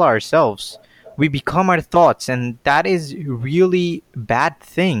we tell ourselves. We become our thoughts, and that is really bad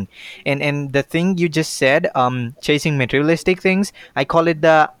thing. And the thing you just said, chasing materialistic things, I call it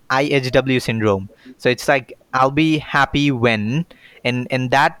the IHW syndrome. So it's like I'll be happy when,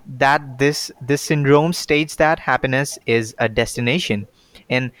 and that this syndrome states that happiness is a destination.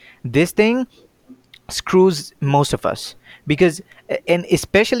 And this thing screws most of us because, and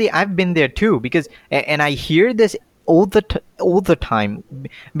especially I've been there too, because and I hear this all the time,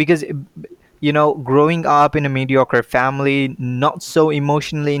 because growing up in a mediocre family, not so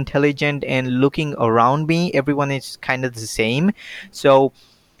emotionally intelligent, and looking around me, everyone is kind of the same. So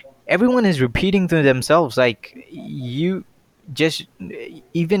everyone is repeating to themselves like, you just,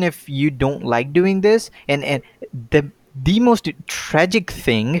 even if you don't like doing this, and the most tragic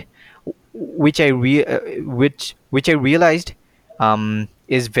thing, which I realized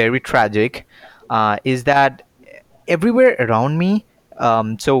is very tragic, is that everywhere around me,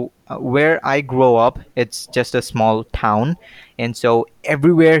 where I grow up, it's just a small town, and so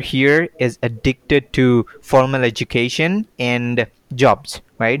everywhere here is addicted to formal education and jobs,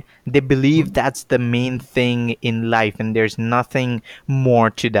 right? They believe that's the main thing in life, and there's nothing more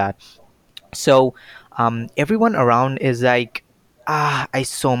to that. So everyone around is like, I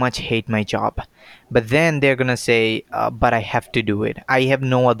so much hate my job. But then they're gonna say, but I have to do it. I have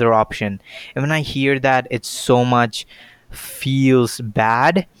no other option. And when I hear that, it so much feels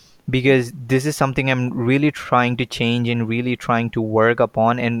bad, because this is something I'm really trying to change and really trying to work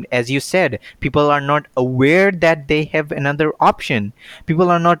upon. And as you said, people are not aware that they have another option. People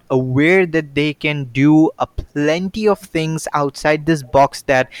are not aware that they can do a plenty of things outside this box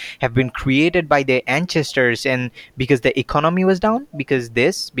that have been created by their ancestors, and because the economy was down, because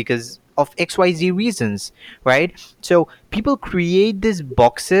of XYZ reasons, right? So people create these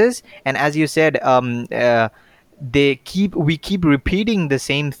boxes, and as you said, we keep repeating the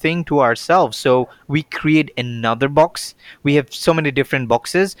same thing to ourselves, so we create another box. We have so many different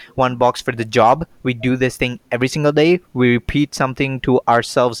boxes. One box for the job, we do this thing every single day, we repeat something to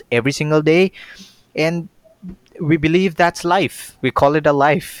ourselves every single day, and we believe that's life. We call it a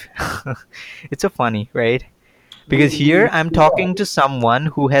life. It's so funny, right? Because here I'm talking to someone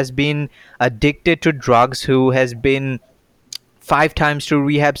who has been addicted to drugs, who has been 5 times to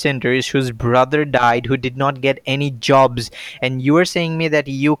rehab centers, whose brother died, who did not get any jobs, and you are saying me that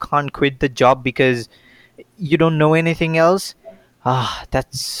you can't quit the job because you don't know anything else?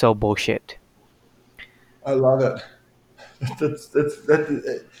 That's so bullshit. I love it. That's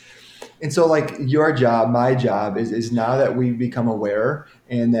and so like your job, my job is now that we become aware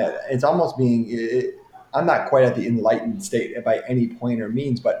and that it's almost being I'm not quite at the enlightened state by any point or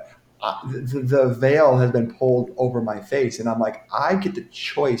means, but the veil has been pulled over my face, and I'm like, I get the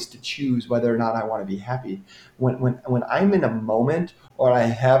choice to choose whether or not I want to be happy. When I'm in a moment or I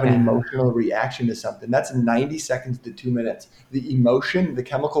have an Yeah, emotional reaction to something, that's 90 seconds to 2 minutes. The emotion, the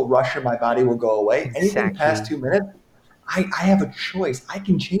chemical rush in my body will go away. Anything past exactly. 2 minutes, I have a choice. I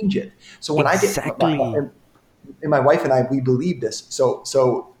can change it. So when I get Exactly. and my wife and I, we believe this.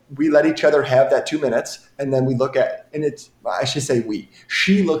 So we let each other have that 2 minutes, and then we look at, and it's, I should say we.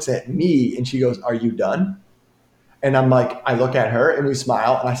 She looks at me and she goes, "Are you done?" And I'm like, I look at her and we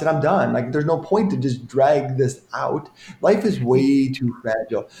smile, and I said, "I'm done. Like, there's no point to just drag this out. Life is way too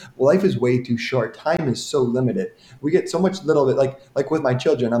fragile. Life is way too short. Time is so limited. We get so much little bit, like with my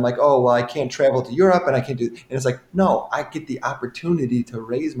children. I'm like, oh well, I can't travel to Europe and I can't do. And it's like, no, I get the opportunity to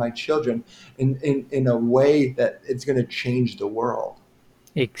raise my children in a way that it's going to change the world.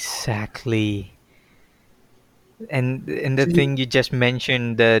 Exactly. And the So you, thing you just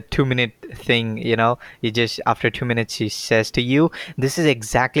mentioned, the 2 minute thing, you just after 2 minutes she says to you, this is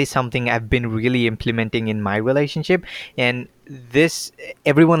exactly something I've been really implementing in my relationship. And this,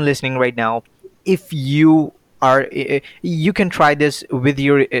 everyone listening right now, if you are you can try this with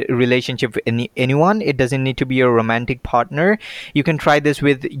your relationship with anyone. It doesn't need to be your romantic partner. You can try this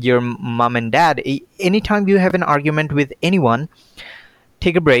with your mom and dad. Anytime you have an argument with anyone,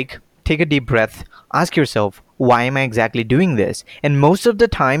 take a break, take a deep breath, ask yourself, why am I exactly doing this? And most of the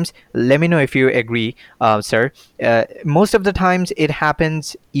times, let me know if you agree, sir. Most of the times, it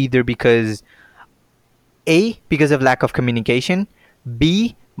happens either because because of lack of communication,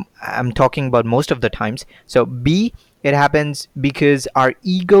 B, I'm talking about most of the times. So, B, it happens because our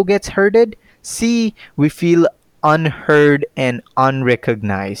ego gets hurted. C, we feel unheard and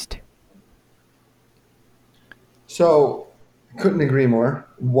unrecognized. So couldn't agree more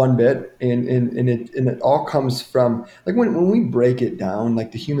one bit. And it all comes from, like, when we break it down,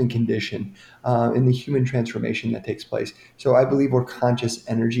 like the human condition, and the human transformation that takes place. So I believe we're conscious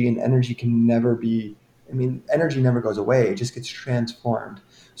energy, and energy can never be, I mean, energy never goes away. It just gets transformed.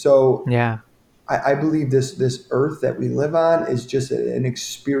 So Yeah, I believe this earth that we live on is just an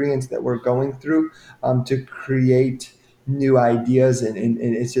experience that we're going through, to create new ideas, and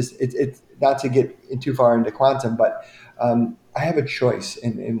it's just it's not to get too far into quantum, but I have a choice,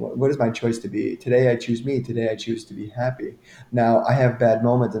 and what is my choice to be? Today I choose me. Today I choose to be happy. Now I have bad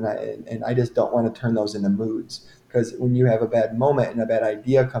moments, and I just don't want to turn those into moods, because when you have a bad moment and a bad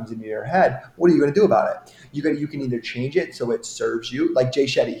idea comes into your head, what are you going to do about it? You can either change it so it serves you, like Jay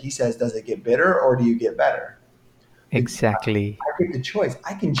Shetty. He says, does it get bitter or do you get better? exactly. I get the choice.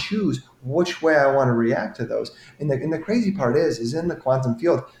 I can choose which way I want to react to those. And the crazy part is in the quantum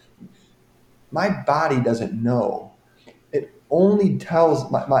field, my body doesn't know. It only tells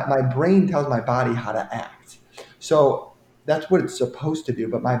my brain tells my body how to act. So that's what it's supposed to do.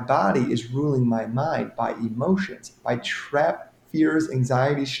 But my body is ruling my mind by emotions, by trap, fears,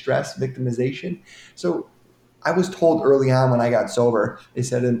 anxiety, stress, victimization. So I was told early on when I got sober, they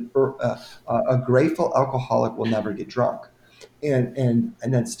said a grateful alcoholic will never get drunk. And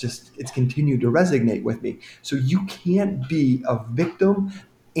that's just, it's continued to resonate with me. So you can't be a victim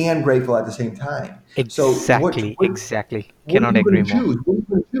and grateful at the same time. So Exactly, exactly. what are Cannot you agree going to more. choose? What are you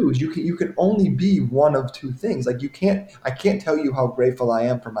going to choose? You can only be one of two things. Like, I can't tell you how grateful I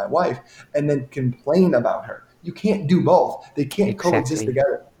am for my wife and then complain about her. You can't do both. They can't coexist Exactly,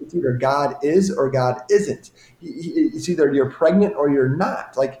 together. It's either God is or God isn't. It's either you're pregnant or you're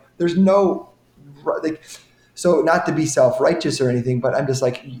not. Like, there's no, like, so not to be self-righteous or anything, but I'm just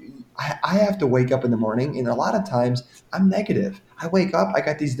like, I have to wake up in the morning, and a lot of times I'm negative. I wake up, I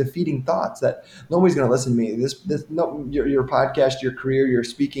got these defeating thoughts that nobody's going to listen to me. This, no, your podcast, your career, your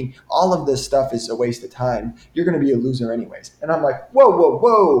speaking, all of this stuff is a waste of time. You're going to be a loser anyways. And I'm like, whoa, whoa,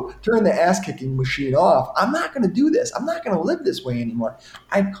 whoa, turn the ass kicking machine off. I'm not going to do this. I'm not going to live this way anymore.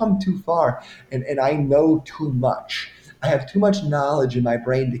 I've come too far, and I know too much. I have too much knowledge in my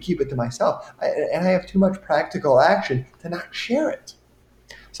brain to keep it to myself. And I have too much practical action to not share it.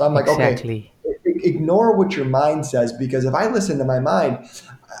 So I'm like, okay, exactly, ignore what your mind says, because if I listen to my mind,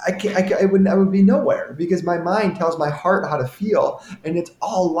 I would be nowhere, because my mind tells my heart how to feel, and it's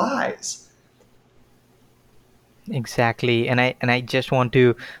all lies. exactly. And I just want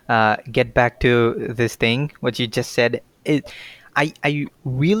to get back to this thing what you just said. I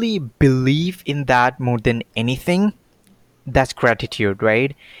really believe in that more than anything. That's gratitude,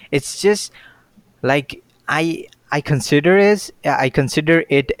 right? It's just like I consider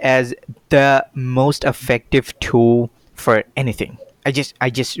it as the most effective tool for anything. I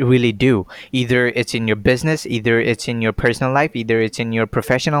just really do. Either it's in your business, either it's in your personal life, either it's in your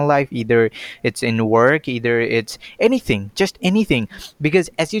professional life, either it's in work, either it's anything, just anything. Because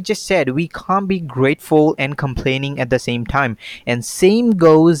as you just said, we can't be grateful and complaining at the same time. And same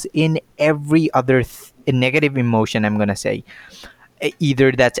goes in every other negative emotion, I'm going to say.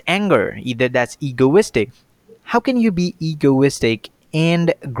 Either that's anger, either that's egoistic. How can you be egoistic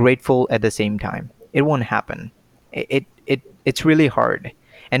and grateful at the same time? It won't happen. It's really hard.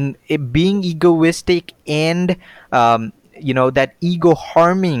 And being egoistic and that ego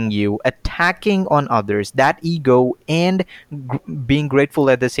harming you, attacking on others, that ego, and being grateful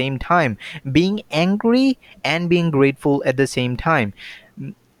at the same time, being angry and being grateful at the same time,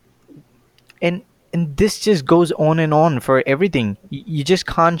 and this just goes on and on for everything. You just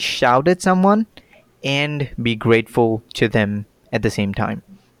can't shout at someone and be grateful to them at the same time.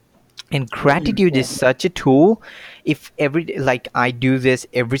 And No, you gratitude is can't. such a tool. If every like I do this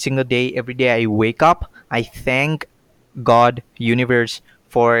every single day, every day I wake up, I thank God, universe,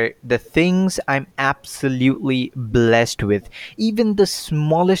 for the things I'm absolutely blessed with. Even the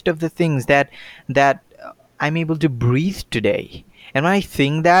smallest of the things that I'm able to breathe today. And when I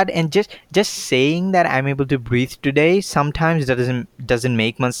think that, and just saying that I'm able to breathe today, sometimes that doesn't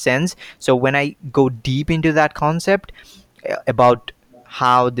make much sense. So when I go deep into that concept about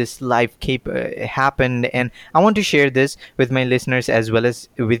how this happened, and I want to share this with my listeners as well as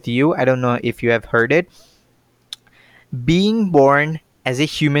with you. I don't know if you have heard it. Being born as a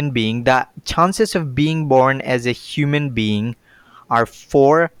human being, the chances of being born as a human being are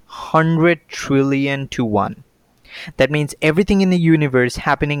 400 trillion to 1. That means everything in the universe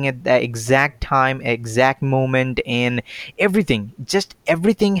happening at the exact time, exact moment, and everything, just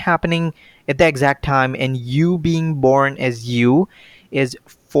everything happening at the exact time, and you being born as you is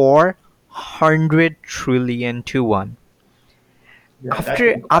 400 trillion to 1. Yeah,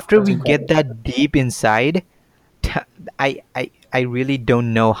 After that's we get incredible. that deep inside, t- I really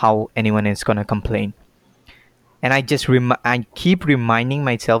don't know how anyone is gonna complain. And I keep reminding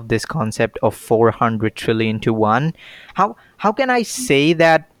myself this concept of 400 trillion to 1. How can I say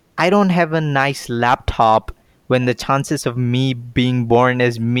that I don't have a nice laptop when the chances of me being born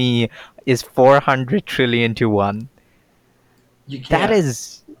as me is 400 trillion to 1? You That can't.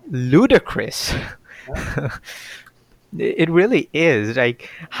 is ludicrous. It really is. Like,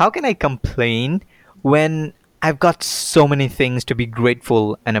 how can I complain when I've got so many things to be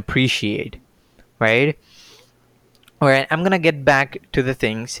grateful and appreciate, right? All right, I'm gonna get back to the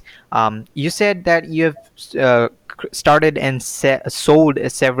things. You said that you have started and sold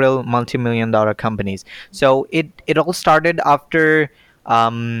several multi-million dollar companies. So it all started after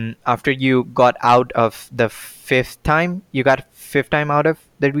you got out of the fifth time. You got fifth time out of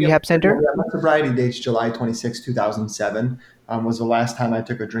the Yep. rehab Yeah, center. my sobriety date's July 26, 2007, was the last time I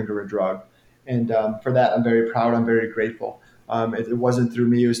took a drink or a drug. And for that, I'm very proud. I'm very grateful. It wasn't through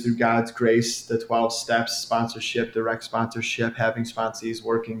me, it was through God's grace, the 12 steps, sponsorship, direct sponsorship, having sponsees,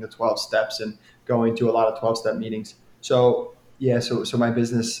 working the 12 steps, and going to a lot of 12-step meetings. So, yeah, so my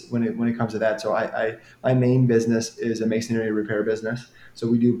business, when it comes to that, so my main business is a masonry repair business. So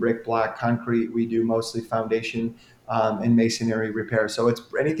we do brick, block, concrete. We do mostly foundation and masonry repair. So it's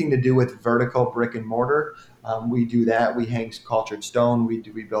anything to do with vertical brick and mortar. We do that. We hang cultured stone. We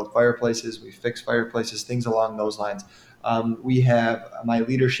build fireplaces. We fix fireplaces. Things along those lines. We have my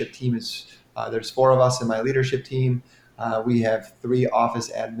leadership team is there's four of us in my leadership team. We have three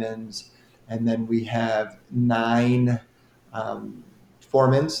office admins, and then we have nine um,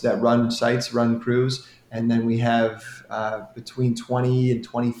 foremans that run sites, run crews, and then we have between 20 and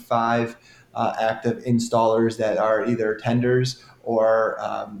 25 active installers that are either tenders or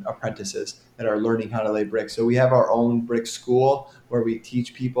apprentices that are learning how to lay bricks. So we have our own brick school where we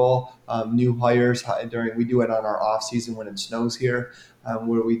teach people, new hires during. We do it on our off season when it snows here,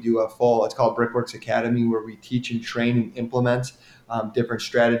 where we do a full. It's called Brickworks Academy, where we teach and train and implement different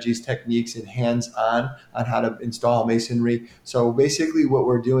strategies, techniques, and hands on how to install masonry. So basically, what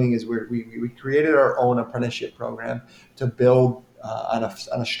we're doing is we created our own apprenticeship program to build on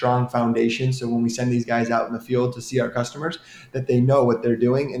a strong foundation. So when we send these guys out in the field to see our customers, that they know what they're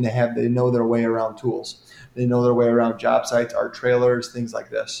doing and they know their way around tools. They know their way around job sites, our trailers, things like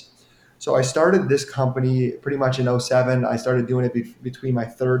this. So I started this company pretty much in '07. I started doing it between my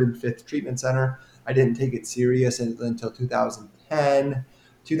third and fifth treatment center. I didn't take it serious until 2010.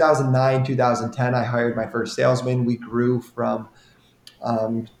 2009, 2010, I hired my first salesman. We grew from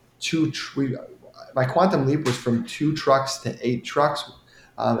um, two. My quantum leap was from 2 trucks to 8 trucks,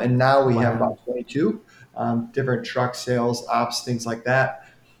 and now we have Wow. about 22 different truck sales, ops, things like that.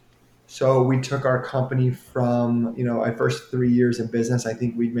 So we took our company from, our first 3 years in business. I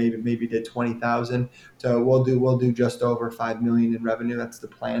think we maybe did 20,000. So we'll do just over 5 million in revenue. That's the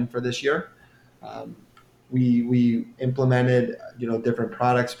plan for this year. Um, we implemented, different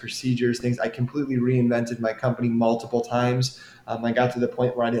products, procedures, things. I completely reinvented my company multiple times. I got to the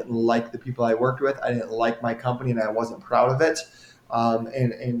point where I didn't like the people I worked with. I didn't like my company, and I wasn't proud of it.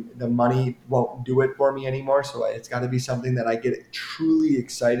 And the money won't do it for me anymore. So it's got to be something that I get truly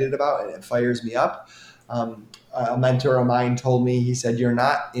excited about, and it fires me up. A mentor of mine told me, he said, "You're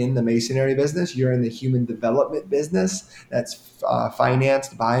not in the masonry business. You're in the human development business that's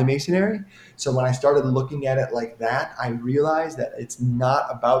financed by masonry." So when I started looking at it like that, I realized that it's not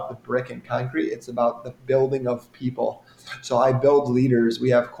about the brick and concrete. It's about the building of people. So I build leaders. We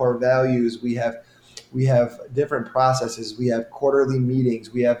have core values. We have different processes. We have quarterly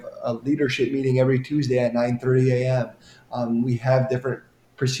meetings. We have a leadership meeting every Tuesday at 9:30 a.m. We have different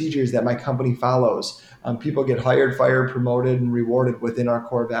procedures that my company follows. People get hired, fired, promoted, and rewarded within our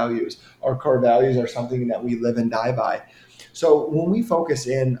core values. Our core values are something that we live and die by. So when we focus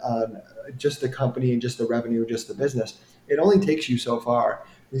in on just the company and just the revenue, just the business, it only takes you so far.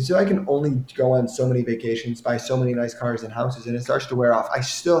 So I can only go on so many vacations, buy so many nice cars and houses, and it starts to wear off. I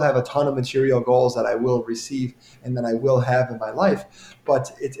still have a ton of material goals that I will receive and that I will have in my life,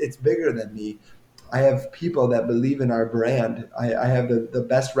 but it's bigger than me. I have people that believe in our brand. I have the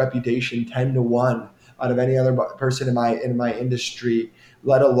best reputation, 10 to 1, out of any other person in my industry,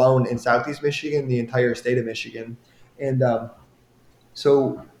 let alone in Southeast Michigan, the entire state of Michigan. And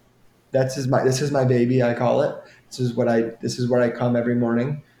so this is my baby, I call it. This is where I come every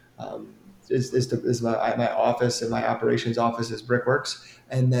morning. Um, is my office, and my operations office is Brickworks.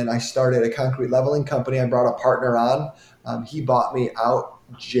 And then I started a concrete leveling company. I brought a partner on. He bought me out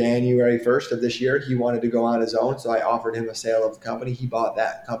January 1st of this year. He wanted to go on his own, so I offered him a sale of the company. He bought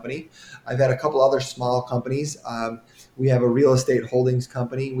that company. I've had a couple other small companies. We have a real estate holdings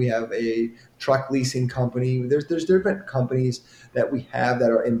company. We have a truck leasing company. There's different companies that we have that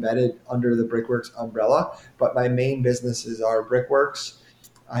are embedded under the Brickworks umbrella. But my main businesses are Brickworks.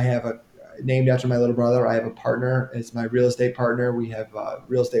 I have a named after my little brother. I have a partner. It's my real estate partner. We have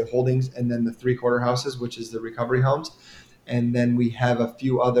real estate holdings, and then the three-quarter houses, which is the recovery homes. And then we have a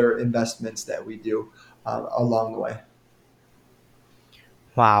few other investments that we do along the way.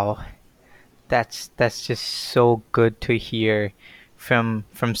 Wow, that's just so good to hear from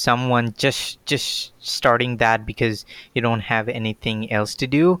someone just starting that because you don't have anything else to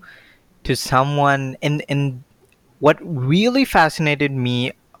do, to someone. And what really fascinated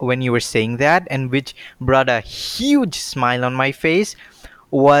me when you were saying that, and which brought a huge smile on my face,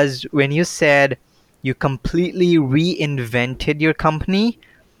 was when you said you completely reinvented your company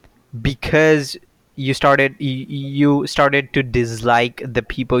because you started to dislike the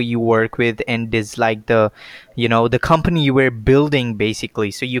people you work with and dislike the company you were building, basically.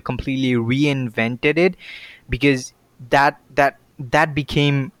 So you completely reinvented it because that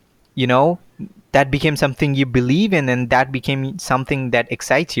became, you know that became something you believe in, and that became something that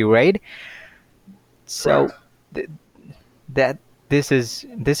excites you, right? So Correct. th- that this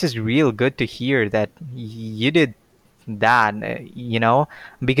is real good to hear that you did that,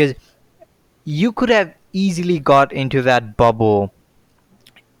 because you could have easily got into that bubble,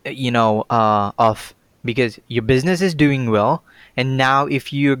 of, because your business is doing well, and now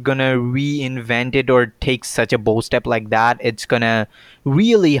if you're gonna reinvent it or take such a bold step like that, it's gonna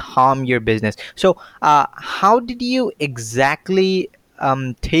really harm your business. So how did you exactly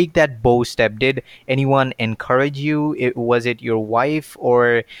take that bold step? Did anyone encourage you? Was it your wife,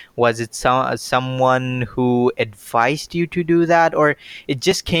 or was it someone who advised you to do that, or it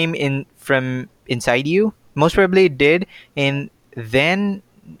just came in from inside you? Most probably it did. And then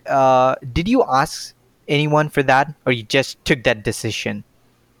did you ask anyone for that, or you just took that decision?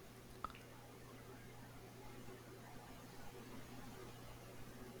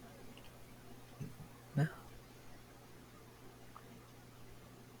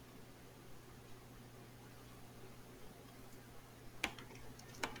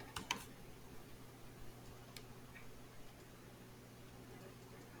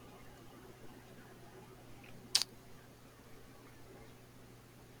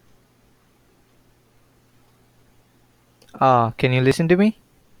 Can you listen to me?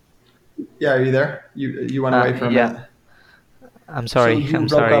 Yeah, are you there? You went away for a Yeah. minute. I'm So sorry. you I'm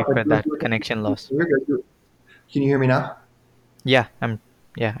broke sorry up. for that connection loss. You're good. Can you hear me now? Yeah,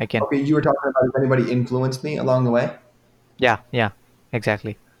 yeah, I can. Okay, you were talking about if anybody influenced me along the way. Yeah, yeah,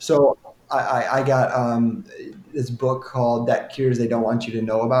 exactly. So I got this book called "Debt Cures They Don't Want You to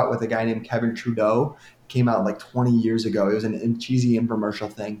Know About" with a guy named Kevin Trudeau. came out like 20 years ago. It was a cheesy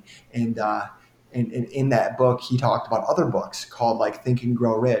infomercial thing, and and in that book, he talked about other books called like Think and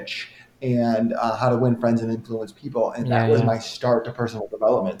Grow Rich and How to Win Friends and Influence People, and Yeah, that was yeah. my start to personal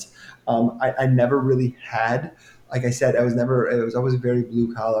development. I never really had, like I said, I was never. It was always very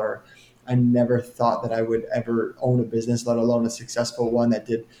blue collar. I never thought that I would ever own a business, let alone a successful one that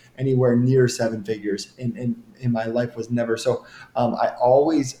did anywhere near seven figures. In my life was never so. I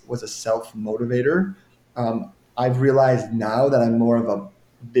always was a self motivator. I've realized now that I'm more of a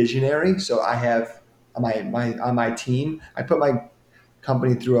visionary. So I have on my team. I put my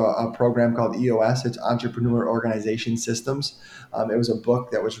company through a program called EOS. It's Entrepreneur Organization Systems. It was a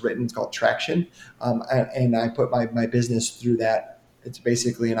book that was written. It's called Traction, and I put my business through that. It's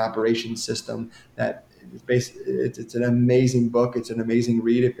basically an operations system that it's an amazing book. It's an amazing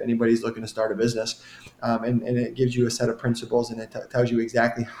read if anybody's looking to start a business, and it gives you a set of principles and it tells you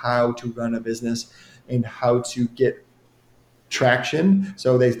exactly how to run a business and how to get traction.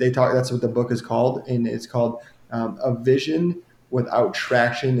 So they talk. That's what the book is called, and it's called A Vision Without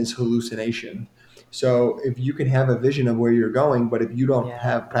Traction is Hallucination. So if you can have a vision of where you're going, but if you don't Yeah,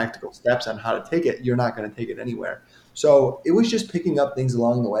 have practical steps on how to take it, you're not going to take it anywhere. So it was just picking up things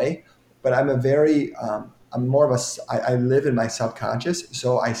along the way. But I'm more of I live in my subconscious,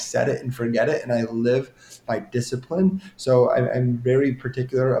 so I set it and forget it, and I live by discipline. So I'm very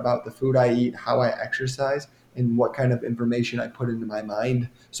particular about the food I eat, how I exercise, and what kind of information I put into my mind.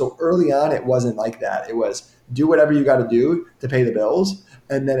 So early on, it wasn't like that. It was do whatever you got to do to pay the bills,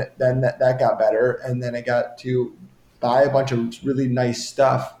 and then that got better, and then I got to buy a bunch of really nice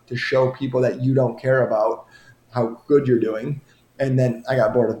stuff to show people that you don't care about how good you're doing, and then I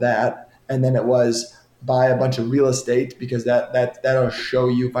got bored of that, and then it was buy a bunch of real estate because that'll show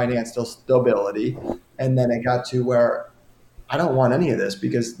you financial stability, and then it got to where I don't want any of this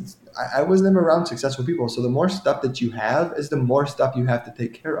because I was never around successful people. So the more stuff that you have is the more stuff you have to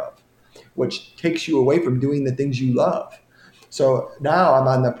take care of, which takes you away from doing the things you love. So now I'm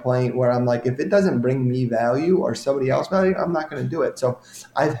on the point where I'm like, if it doesn't bring me value or somebody else value, I'm not going to do it. So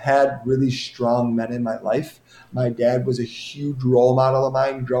I've had really strong men in my life. My dad was a huge role model of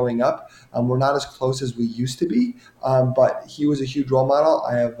mine growing up. We're not as close as we used to be, but he was a huge role model.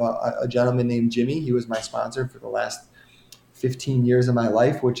 I have a gentleman named Jimmy. He was my sponsor for the last 15 years of my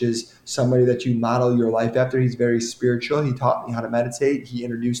life, which is somebody that you model your life after. He's very spiritual. He taught me how to meditate. He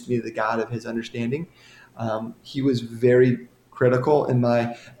introduced me to the God of his understanding. He was very critical in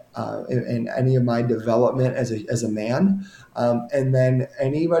my in any of my development as a man. And then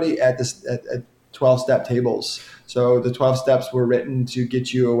anybody at 12 step tables. So the 12 steps were written to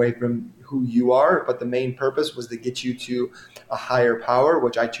get you away from who you are, but the main purpose was to get you to a higher power,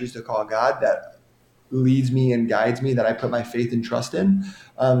 which I choose to call God, that leads me and guides me, that I put my faith and trust in.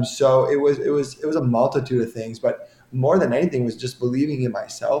 So it was a multitude of things, but more than anything was just believing in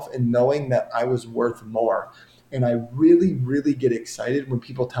myself and knowing that I was worth more. And I really, really get excited when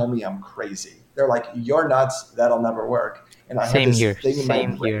people tell me I'm crazy. They're like, "You're nuts. That'll never work." And I have same this here, thing in my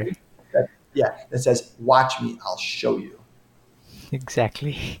same here. brain that that says, "Watch me. I'll show you."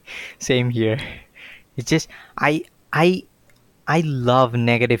 Exactly. Same here. It's just I I I love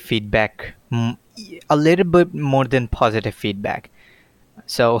negative feedback a little bit more than positive feedback.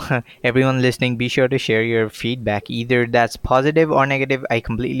 So, everyone listening, be sure to share your feedback. Either that's positive or negative. I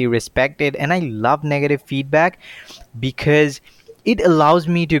completely respect it. And I love negative feedback because it allows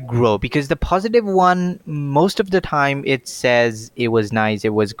me to grow. Because the positive one, most of the time, it says it was nice,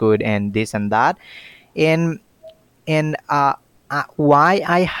 it was good, and this and that. And why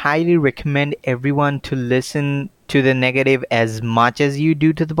I highly recommend everyone to listen to the negative as much as you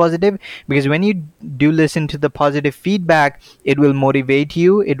do to the positive, because when you do listen to the positive feedback, it will motivate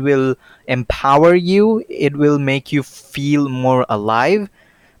you, it will empower you, it will make you feel more alive.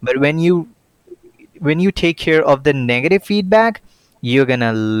 But when you take care of the negative feedback, you're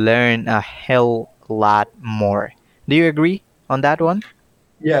gonna learn a hell lot more. Do you agree on that one?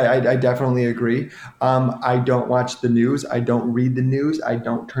 Yeah, I definitely agree. I don't watch the news. I don't read the news. I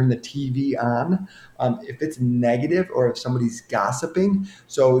don't turn the TV on. If it's negative or if somebody's gossiping,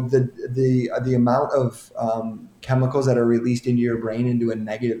 so the amount of chemicals that are released into your brain into a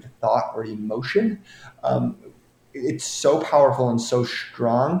negative thought or emotion, um, it's so powerful and so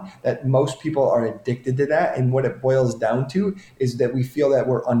strong that most people are addicted to that. And what it boils down to is that we feel that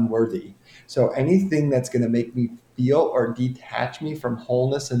we're unworthy. So anything that's going to make me feel or detach me from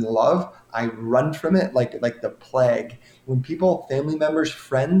wholeness and love, I run from it like the plague. When people, family members,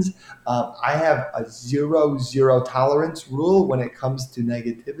 friends, I have a zero tolerance rule when it comes to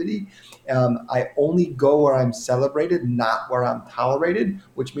negativity. I only go where I'm celebrated, not where I'm tolerated,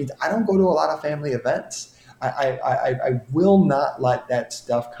 which means I don't go to a lot of family events. I will not let that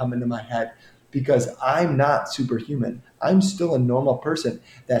stuff come into my head because I'm not superhuman. I'm still a normal person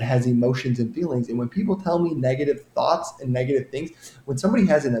that has emotions and feelings. And when people tell me negative thoughts and negative things, when somebody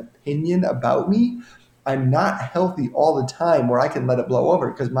has an opinion about me, I'm not healthy all the time where I can let it blow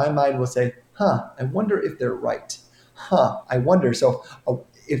over because my mind will say, huh, I wonder if they're right. Huh, I wonder. So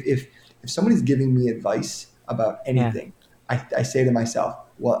if somebody's giving me advice about Yeah. anything, I say to myself,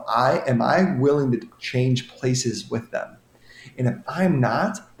 well, I willing to change places with them? And if I'm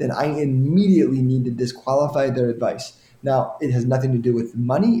not, then I immediately need to disqualify their advice. Now, it has nothing to do with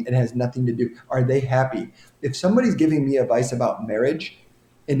money. It has nothing to do, are they happy? If somebody's giving me advice about marriage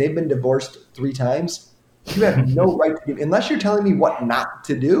and they've been divorced 3 times, you have no right to give, unless you're telling me what not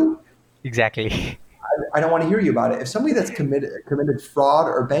to do. Exactly. I don't want to hear you about it. If somebody that's committed fraud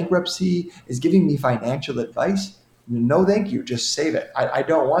or bankruptcy is giving me financial advice, no, thank you. Just save it. I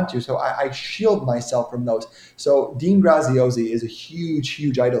don't want to. So I shield myself from those. So Dean Graziosi is a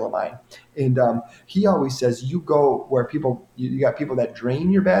huge idol of mine, and he always says, "You go where you got people that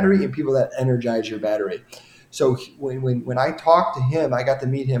drain your battery and people that energize your battery." So when I talked to him, I got to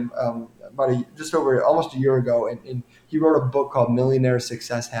meet him just over almost a year ago, and he wrote a book called Millionaire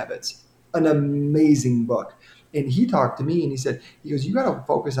Success Habits, an amazing book. And he talked to me and he goes, you got to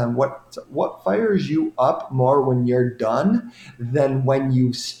focus on what fires you up more when you're done than when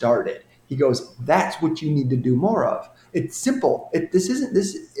you started. He goes, that's what you need to do more of. It's simple. This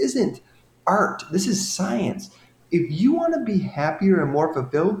isn't art. This is science. If you want to be happier and more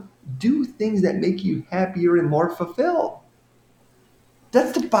fulfilled, do things that make you happier and more fulfilled.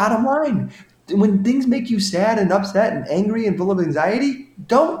 That's the bottom line. When things make you sad and upset and angry and full of anxiety,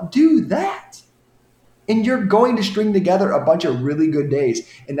 don't do that. And you're going to string together a bunch of really good days.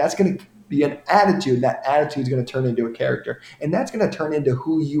 And that's going to be an attitude. That attitude is going to turn into a character. And that's going to turn into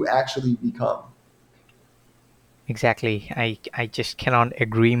who you actually become. Exactly. I just cannot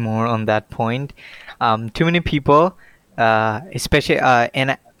agree more on that point. Too many people, especially,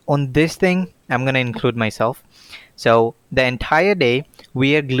 on this thing, I'm going to include myself. So the entire day,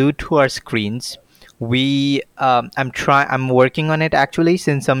 we are glued to our screens. I'm working on it actually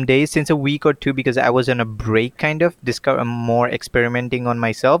since some days, since a week or two, because I was on a break, kind of discover more experimenting on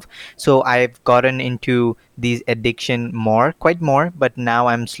myself. So I've gotten into these addiction more, quite more, but now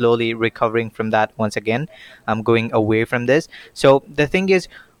I'm slowly recovering from that once again. I'm going away from this. So the thing is,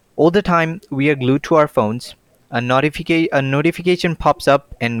 all the time we are glued to our phones. A notification pops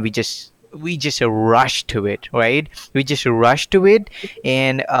up, and we just rush to it, right? We just rush to it,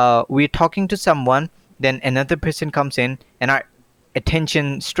 and we're talking to someone. Then another person comes in, and our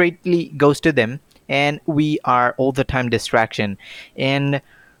attention straightly goes to them, and we are all the time distraction. And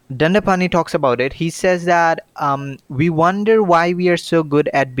Dandapani talks about it. He says that we wonder why we are so good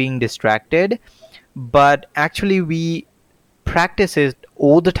at being distracted, but actually we practice it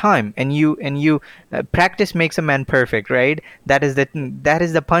all the time. And you practice makes a man perfect, right? That is the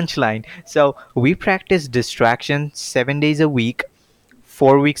punchline. So we practice distraction 7 days a week,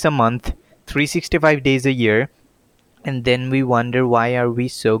 4 weeks a month, 365 days a year. And then we wonder, why are we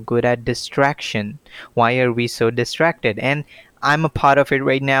so good at distraction? Why are we so distracted? And I'm a part of it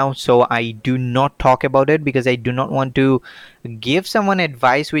right now, so I do not talk about it because I do not want to give someone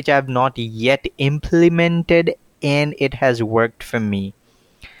advice which I've not yet implemented and it has worked for me.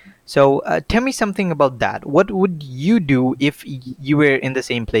 So tell me something about that. What would you do if you were in the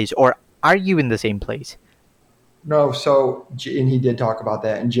same place, or are you in the same place? No, so and he did talk about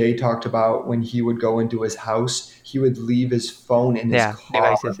that. And Jay talked about when he would go into his house, he would leave his phone in his Yeah, car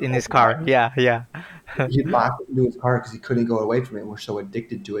devices in his car. overnight. Yeah, yeah. He'd lock it into his car because he couldn't go away from it. We're so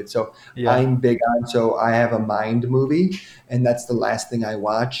addicted to it. So Yeah. I'm big on. So I have a Mind movie, and that's the last thing I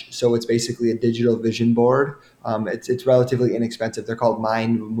watch. So it's basically a digital vision board. It's relatively inexpensive. They're called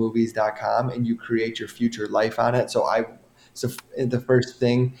mindmovies.com, and you create your future life on it. So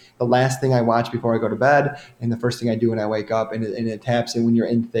the last thing I watch before I go to bed, and the first thing I do when I wake up, and it taps in when you're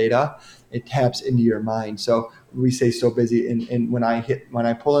in theta, it taps into your mind. So we say so busy, and when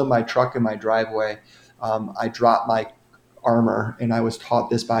I pull in my truck in my driveway, I drop my armor. And I was taught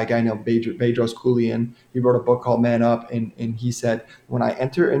this by a guy named Bedros Koulian. He wrote a book called Man Up, and he said, when I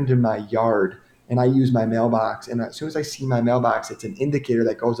enter into my yard and I use my mailbox, and as soon as I see my mailbox, it's an indicator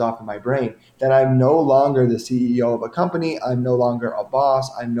that goes off in my brain that I'm no longer the CEO of a company. I'm no longer a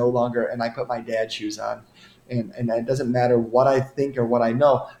boss. I'm no longer, and I put my dad shoes on. and it doesn't matter what I think or what I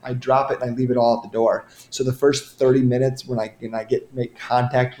know. I drop it and I leave it all at the door. So the first 30 minutes when I get make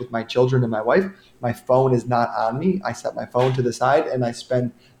contact with my children and my wife, my phone is not on me. I set my phone to the side and I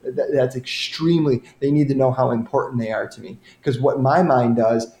spend. That's extremely. They need to know how important they are to me, because what my mind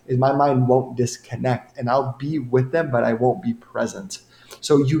does is my mind won't disconnect, and I'll be with them, but I won't be present.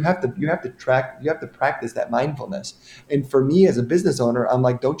 So you have to practice that mindfulness. And for me as a business owner, I'm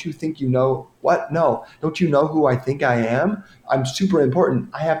like, don't you think you know what? No, don't you know who I think I am? I'm super important.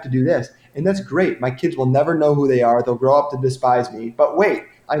 I have to do this. And that's great. My kids will never know who they are. They'll grow up to despise me. But wait,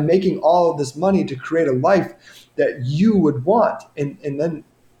 I'm making all of this money to create a life that you would want. And then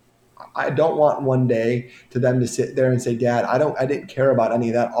I don't want one day to them to sit there and say, Dad, I didn't care about any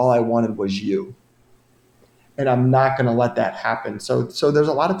of that. All I wanted was you, and I'm not going to let that happen. So there's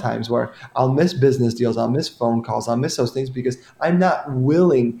a lot of times where I'll miss business deals, I'll miss phone calls, I'll miss those things because I'm not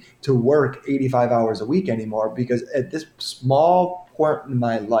willing to work 85 hours a week anymore, because at this small point in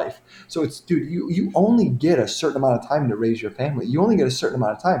my life. So it's, dude, you only get a certain amount of time to raise your family. You only get a certain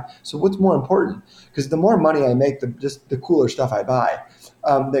amount of time. So what's more important? Because the more money I make, the cooler stuff I buy.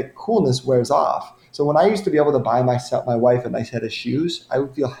 That coolness wears off. So when I used to be able to buy myself, my wife, a nice set of shoes, I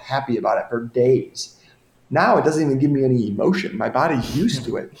would feel happy about it for days. Now it doesn't even give me any emotion. My body's used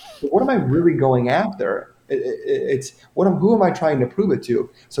to it. But what am I really going after? It's who am I trying to prove it to?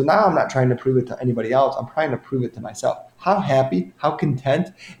 So now I'm not trying to prove it to anybody else. I'm trying to prove it to myself. How happy, how content,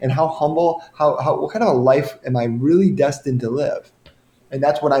 and how humble, what kind of a life am I really destined to live? And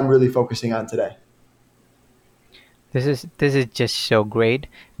that's what I'm really focusing on today. This is just so great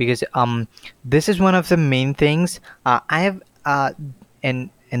because this is one of the main things I have and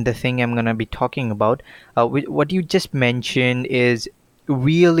the thing I'm gonna be talking about. What you just mentioned is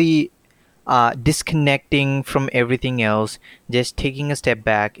really disconnecting from everything else, just taking a step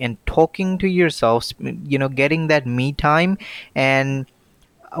back and talking to yourself. Getting that me time. And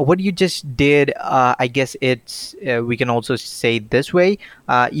what you just did, I guess it's we can also say this way.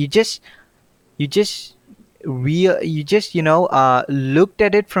 You just you just looked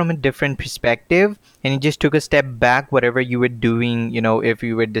at it from a different perspective, and you just took a step back whatever you were doing, if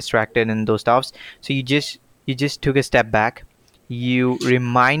you were distracted and those stuffs. So you just took a step back. You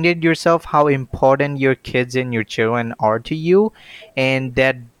reminded yourself how important your kids and your children are to you, and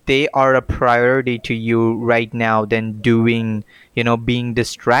that they are a priority to you right now than doing, being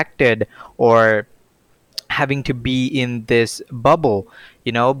distracted, or having to be in this bubble,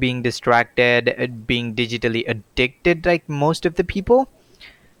 being distracted, being digitally addicted like most of the people.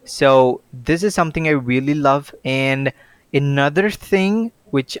 So this is something I really love. And another thing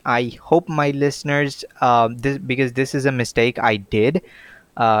which I hope my listeners, because this is a mistake I did,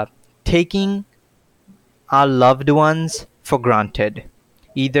 uh, taking our loved ones for granted.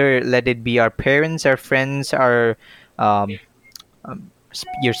 Either let it be our parents, our friends, our um,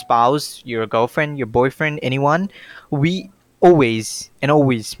 your spouse, your girlfriend, your boyfriend, anyone. We always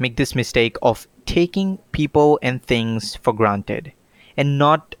make this mistake of taking people and things for granted and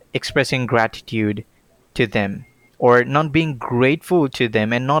not expressing gratitude to them, or not being grateful to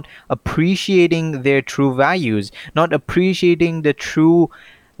them, and not appreciating their true values, not appreciating the true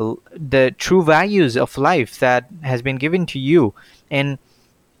values of life that has been given to you. And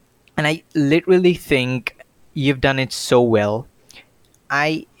and I literally think you've done it so well.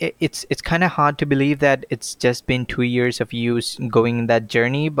 It's kind of hard to believe that it's just been 2 years of you going in that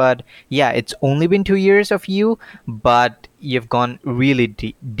journey, but yeah, it's only been 2 years of you, but you've gone really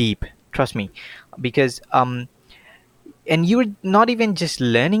deep. Trust me, because and you're not even just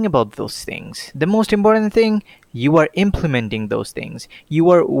learning about those things. The most important thing, you are implementing those things. You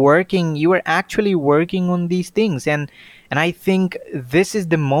are actually working on these things, and I think this is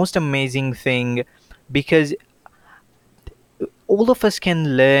the most amazing thing, because all of us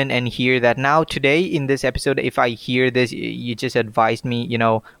can learn and hear that now today in this episode. If I hear this, you just advised me,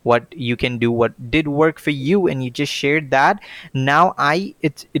 what you can do, what did work for you, and you just shared that. Now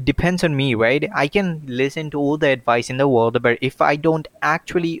it depends on me, right? I can listen to all the advice in the world, but if I don't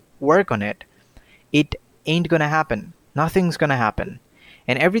actually work on it, it ain't gonna happen. Nothing's gonna happen.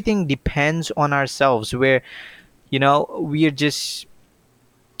 And everything depends on ourselves, where we are just,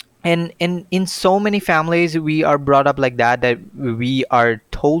 and in so many families we are brought up like that we are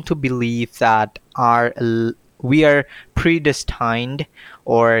told to believe that we are predestined,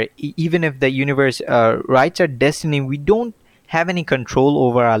 or even if the universe writes our destiny, we don't have any control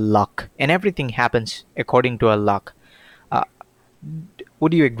over our luck, and everything happens according to our luck. uh,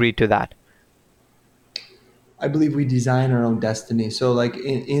 would you agree to that? I believe we design our own destiny. So like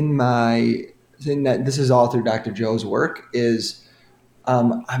in that, this is all through Dr. Joe's work, is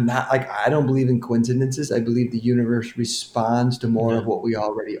I'm not like I don't believe in coincidences. I believe the universe responds to more Yeah. of what we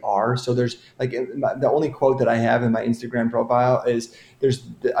already are. So there's like the only quote that I have in my Instagram profile is there's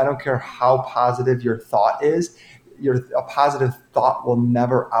I don't care how positive your thought is, your a positive thought will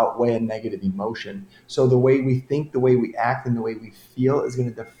never outweigh a negative emotion. So the way we think, the way we act, and the way we feel is going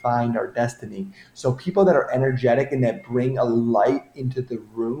to define our destiny. So people that are energetic and that bring a light into the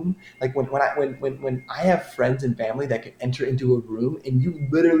room, like when I have friends and family that can enter into a room and you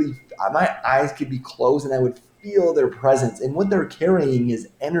literally my eyes could be closed and I would feel their presence, and what they're carrying is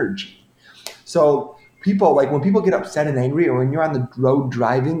energy. So people like when people get upset and angry, or when you're on the road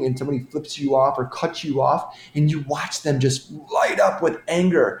driving and somebody flips you off or cuts you off, and you watch them just light up with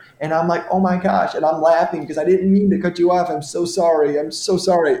anger, and I'm like, oh my gosh, and I'm laughing because I didn't mean to cut you off. I'm so sorry. I'm so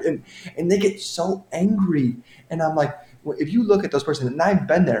sorry. And they get so angry, and I'm like, well, if you look at those person, and I've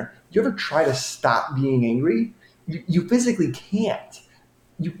been there, you ever try to stop being angry? You physically can't.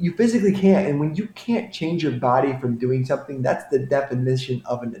 You physically can't, and when you can't change your body from doing something, that's the definition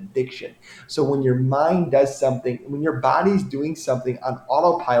of an addiction. So when your mind does something, when your body's doing something on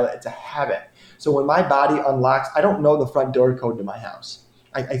autopilot, it's a habit. So when my body unlocks, I don't know the front door code to my house.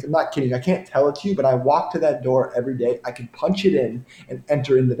 I'm not kidding. I can't tell it to you, but I walk to that door every day. I can punch it in and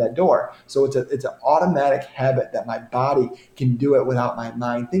enter into that door. So it's an automatic habit that my body can do it without my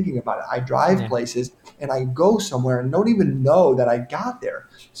mind thinking about it. I drive Yeah. places and I go somewhere and don't even know that I got there.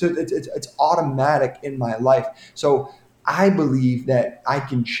 So it's automatic in my life. So I believe that I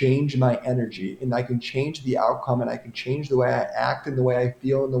can change my energy and I can change the outcome and I can change the way I act and the way I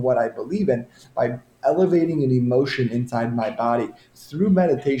feel and the what I believe in by elevating an emotion inside my body through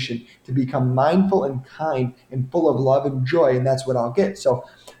meditation to become mindful and kind and full of love and joy. And that's what I'll get. So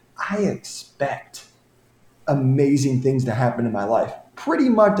I expect amazing things to happen in my life pretty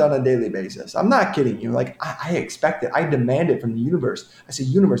much on a daily basis. I'm not kidding you. Like I expect it. I demand it from the universe. I say,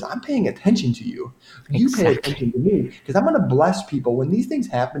 universe, I'm paying attention to you. You pay attention Exactly. to me because I'm going to bless people. When these things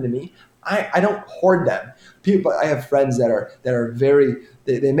happen to me, I don't hoard them. People, I have friends that are very,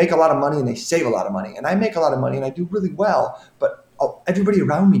 they make a lot of money and they save a lot of money. And I make a lot of money and I do really well, but everybody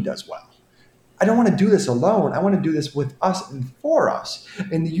around me does well. I don't want to do this alone. I want to do this with us and for us.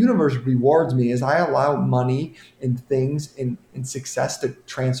 And the universe rewards me as I allow money and things and success to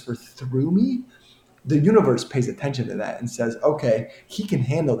transfer through me. The universe pays attention to that and says, okay, he can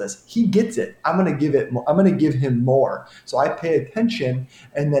handle this. He gets it. I'm going to give it more. I'm going to give him more. So I pay attention,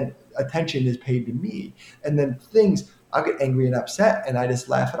 and then attention is paid to me. And then things, I'll get angry and upset and I just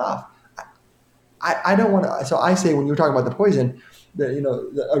laugh it off. I don't want to. So I say, when you were talking about the poison,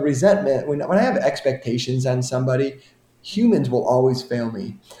 a resentment. When I have expectations on somebody, humans will always fail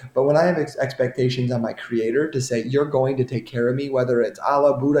me. But when I have expectations on my creator to say, you're going to take care of me, whether it's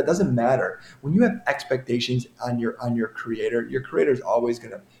Allah, Buddha, it doesn't matter. When you have expectations on your creator is always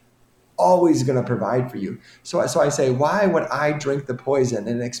gonna provide for you. So I say, why would I drink the poison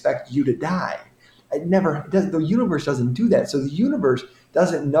and expect you to die? It never it does. The universe doesn't do that. So the universe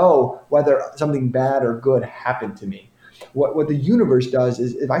doesn't know whether something bad or good happened to me. What the universe does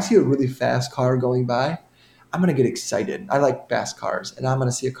is, if I see a really fast car going by, I'm gonna get excited. I like fast cars, and I'm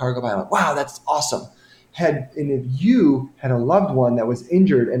gonna see a car go by. I'm like, wow, that's awesome. And if you had a loved one that was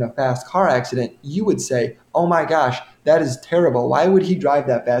injured in a fast car accident, you would say, oh my gosh, that is terrible. Why would he drive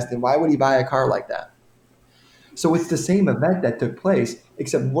that fast, and why would he buy a car like that? So it's the same event that took place,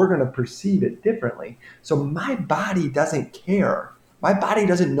 except we're going to perceive it differently. So my body doesn't care. My body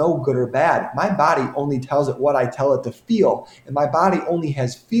doesn't know good or bad. My body only tells it what I tell it to feel. And my body only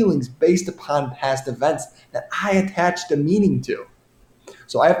has feelings based upon past events that I attach the meaning to.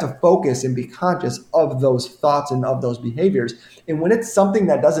 So I have to focus and be conscious of those thoughts and of those behaviors. And when it's something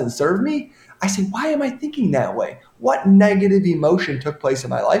that doesn't serve me, I say, why am I thinking that way? What negative emotion took place in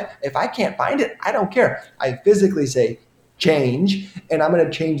my life? If I can't find it, I don't care. I physically say, change, and I'm going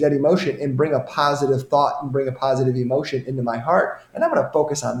to change that emotion and bring a positive thought and bring a positive emotion into my heart. And I'm going to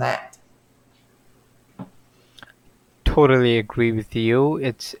focus on that. Totally agree with you.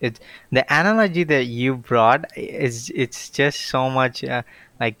 It's the analogy that you brought is it's just so much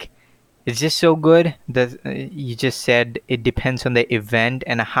like it's just so good that you just said it depends on the event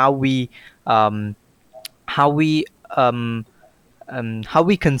and um how we um how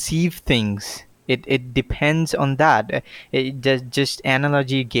we conceive things. It depends on that. It just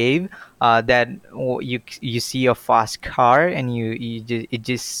analogy you gave that you see a fast car and it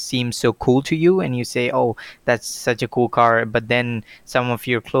just seems so cool to you and you say, oh, that's such a cool car, but then some of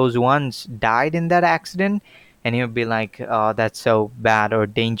your close ones died in that accident and you'll be like, oh, that's so bad or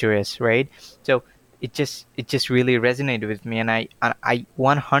dangerous, right? So it just really resonated with me, and I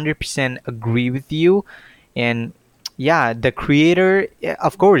 100% agree with you. And yeah, the creator,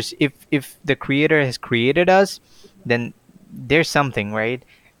 of course, if the creator has created us, then there's something, right?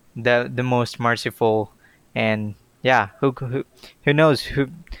 The most merciful, and yeah, who knows who,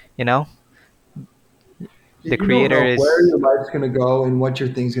 you know, the You don't creator know where is. your life's going to go and what your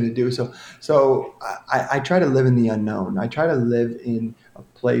thing's going to do. So I try to live in the unknown. I try to live in a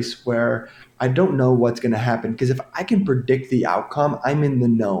place where I don't know what's going to happen. Because if I can predict the outcome, I'm in the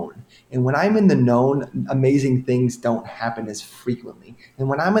known. And when I'm in the known, amazing things don't happen as frequently. And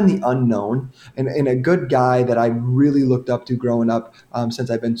when I'm in the unknown, and a good guy that I really looked up to growing up, since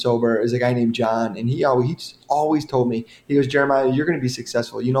I've been sober, is a guy named John. And he always told me, he goes, Jeremiah, you're going to be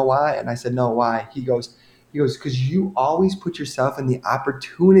successful. You know why? And I said, no, why? He goes, because you always put yourself in the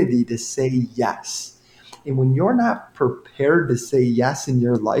opportunity to say yes. And when you're not prepared to say yes in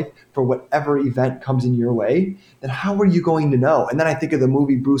your life for whatever event comes in your way, then how are you going to know? And then I think of the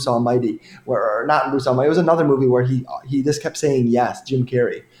movie Bruce Almighty, or not Bruce Almighty, it was another movie where he just kept saying yes, Jim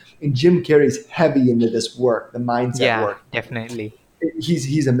Carrey. And Jim Carrey's heavy into this work, the mindset Yeah, work. definitely.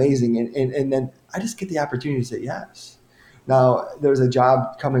 He's amazing, and then I just get the opportunity to say yes. Now there's a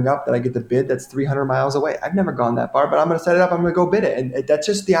job coming up that I get to bid that's 300 miles away. I've never gone that far, but I'm going to set it up. I'm going to go bid it, and that's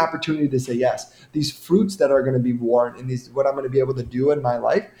just the opportunity to say yes. These fruits that are going to be born, and these what I'm going to be able to do in my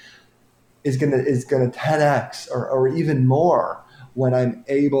life is gonna 10x or even more when I'm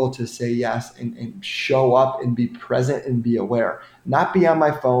able to say yes and show up and be present and be aware. Not be on my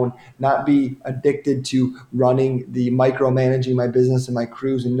phone, not be addicted to running the micromanaging my business and my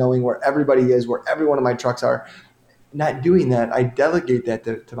crews and knowing where everybody is, where every one of my trucks are. Not doing that, I delegate that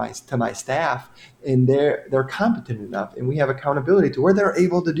to my staff, and they're competent enough, and we have accountability to where they're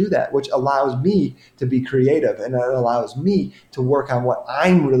able to do that, which allows me to be creative, and it allows me to work on what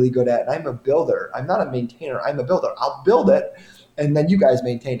I'm really good at. And I'm a builder. I'm not a maintainer. I'm a builder. I'll build it, and then you guys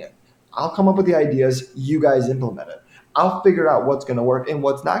maintain it. I'll come up with the ideas. You guys implement it. I'll figure out what's going to work and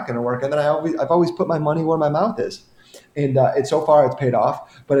what's not going to work, and then I've always put my money where my mouth is, and so far it's paid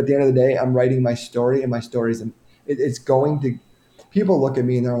off. But at the end of the day, I'm writing my story, and my story is it's going to people look at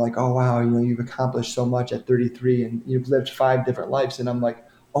me and they're like, oh wow, you've accomplished so much at 33 and you've lived 5 different lives. And I'm like,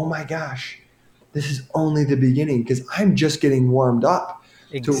 oh my gosh, this is only the beginning, because I'm just getting warmed up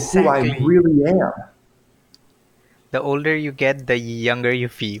to who I Exactly. really am. The older you get, the younger you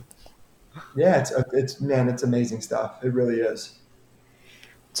feel. Yeah, it's man, it's amazing stuff. It really is.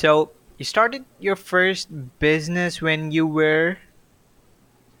 So you started your first business when you were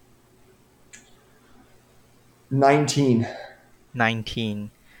 19.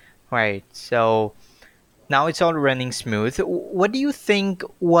 19, right? So now it's all running smooth. What do you think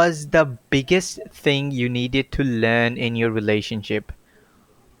was the biggest thing you needed to learn in your relationship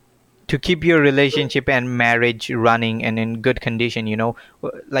to keep your relationship and marriage running and in good condition?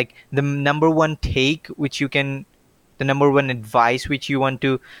 Like the number one take which you can, the number one advice which you want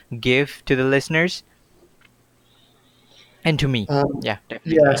to give to the listeners and to me. Um, Yeah,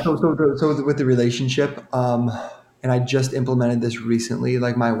 yeah. definitely. So with the relationship, and I just implemented this recently.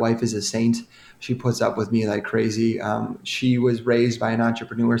 Like, my wife is a saint. She puts up with me like crazy. She was raised by an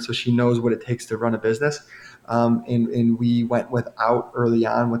entrepreneur, so she knows what it takes to run a business. And we went without early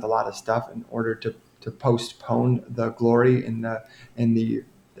on with a lot of stuff in order to postpone the glory and the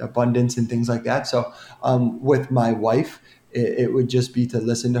abundance and things like that. So with my wife, it would just be to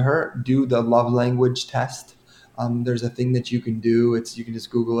listen to her, do the love language test. There's a thing that you can do. You can just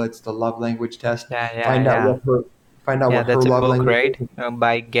Google it. It's the love language test. Yeah, yeah, Find out yeah. what her find out Yeah, what her that's a love book, language right? is.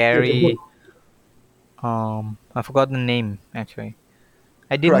 By It's a Gary. book. I forgot the name actually.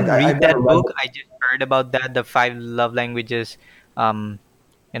 I Correct. didn't I've read never that read book. it. I just heard about that, the five love languages. Um,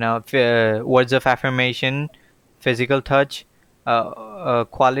 Words of affirmation, physical touch,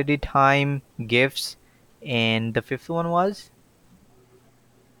 quality time, gifts, and the fifth one was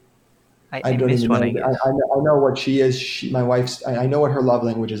I I don't missed even one, know. I guess. I know what she is. My wife's. I know what her love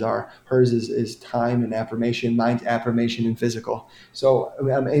languages are. Hers is time and affirmation. Mine's affirmation and physical. So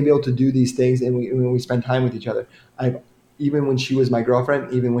I'm able to do these things, and when we spend time with each other. I Even when she was my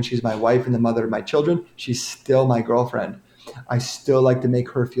girlfriend, even when she's my wife and the mother of my children, she's still my girlfriend. I still like to make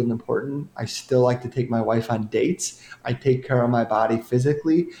her feel important. I still like to take my wife on dates. I take care of my body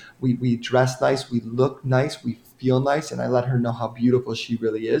physically. We dress nice. We look nice. We feel nice, and I let her know how beautiful she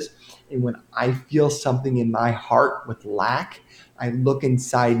really is. And when I feel something in my heart with lack, I look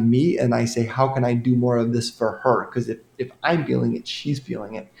inside me and I say, how can I do more of this for her? Because if I'm feeling it, she's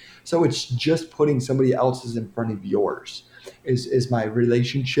feeling it. So it's just putting somebody else's in front of yours is my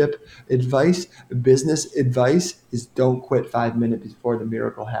relationship advice. Business advice is don't quit 5 minutes before the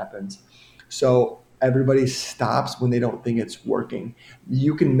miracle happens. So everybody stops when they don't think it's working.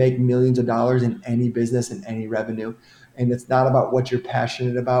 You can make millions of dollars in any business and any revenue. And it's not about what you're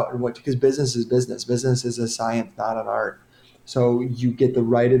passionate about and what, because business is business. Business is a science, not an art. So you get the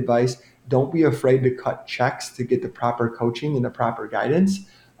right advice. Don't be afraid to cut checks to get the proper coaching and the proper guidance,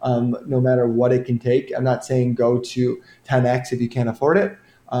 no matter what it can take. I'm not saying go to 10X if you can't afford it,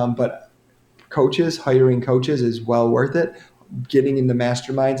 but hiring coaches is well worth it. Getting into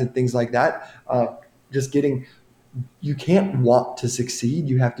masterminds and things like that. You can't want to succeed.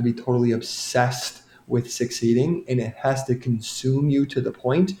 You have to be totally obsessed with succeeding, and it has to consume you to the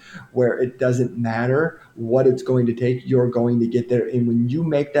point where it doesn't matter what it's going to take. You're going to get there. And when you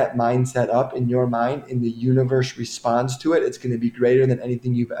make that mindset up in your mind and the universe responds to it, it's going to be greater than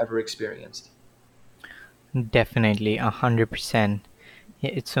anything you've ever experienced. Definitely, 100%. Yeah,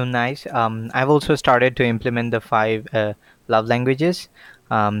 it's so nice. I've also started to implement the five love languages.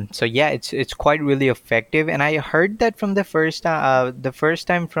 So yeah, it's quite really effective. And I heard that from the first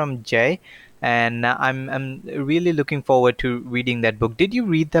time from Jay, and I'm really looking forward to reading that book. Did you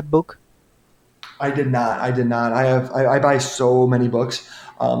read that book? I did not. I did not. I buy so many books.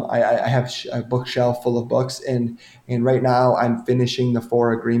 I have a bookshelf full of books, and right now I'm finishing the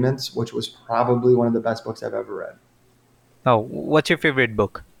Four Agreements, which was probably one of the best books I've ever read. Oh, what's your favorite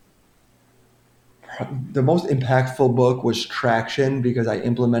book? The most impactful book was Traction because I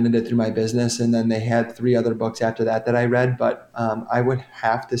implemented it through my business, and then they had three other books after that I read. But I would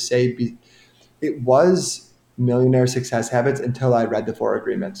have to say it was Millionaire Success Habits until I read the Four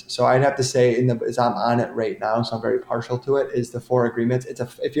Agreements. So I'd have to say, as I'm on it right now, so I'm very partial to it, is the Four Agreements.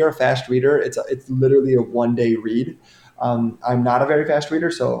 If you're a fast reader, it's literally a 1 day read. I'm not a very fast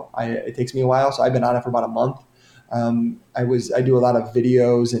reader, so it takes me a while. So I've been on it for about a month. I do a lot of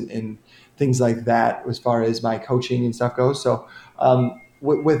videos and things like that as far as my coaching and stuff goes. So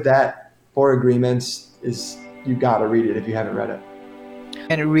with that, Four Agreements is, you got to read it if you haven't read it.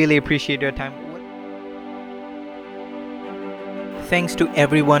 And I really appreciate your time. Thanks to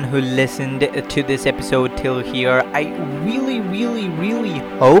everyone who listened to this episode till here. I really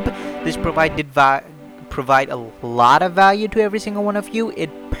hope this provide a lot of value to every single one of you. It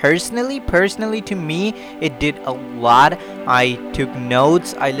personally to me, it did a lot. I took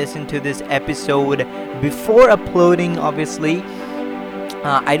notes. I listened to this episode before uploading, obviously.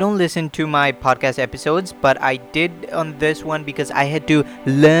 I don't listen to my podcast episodes, but I did on this one because I had to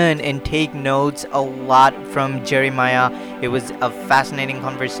learn and take notes a lot from Jeremiah. It was a fascinating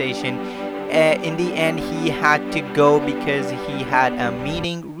conversation. In the end, he had to go because he had a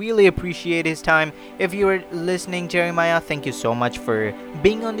meeting. Really appreciate his time. If you were listening, Jeremiah, thank you so much for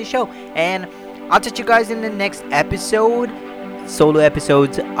being on the show. And I'll catch you guys in the next episode. Solo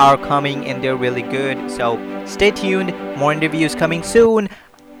episodes are coming and they're really good, so stay tuned. More interviews coming soon.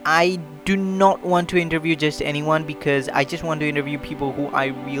 I do not want to interview just anyone because I just want to interview people who I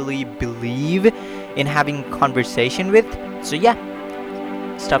really believe in having conversation with. So yeah,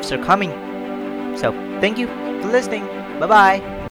 stuffs are coming. So thank you for listening. Bye bye.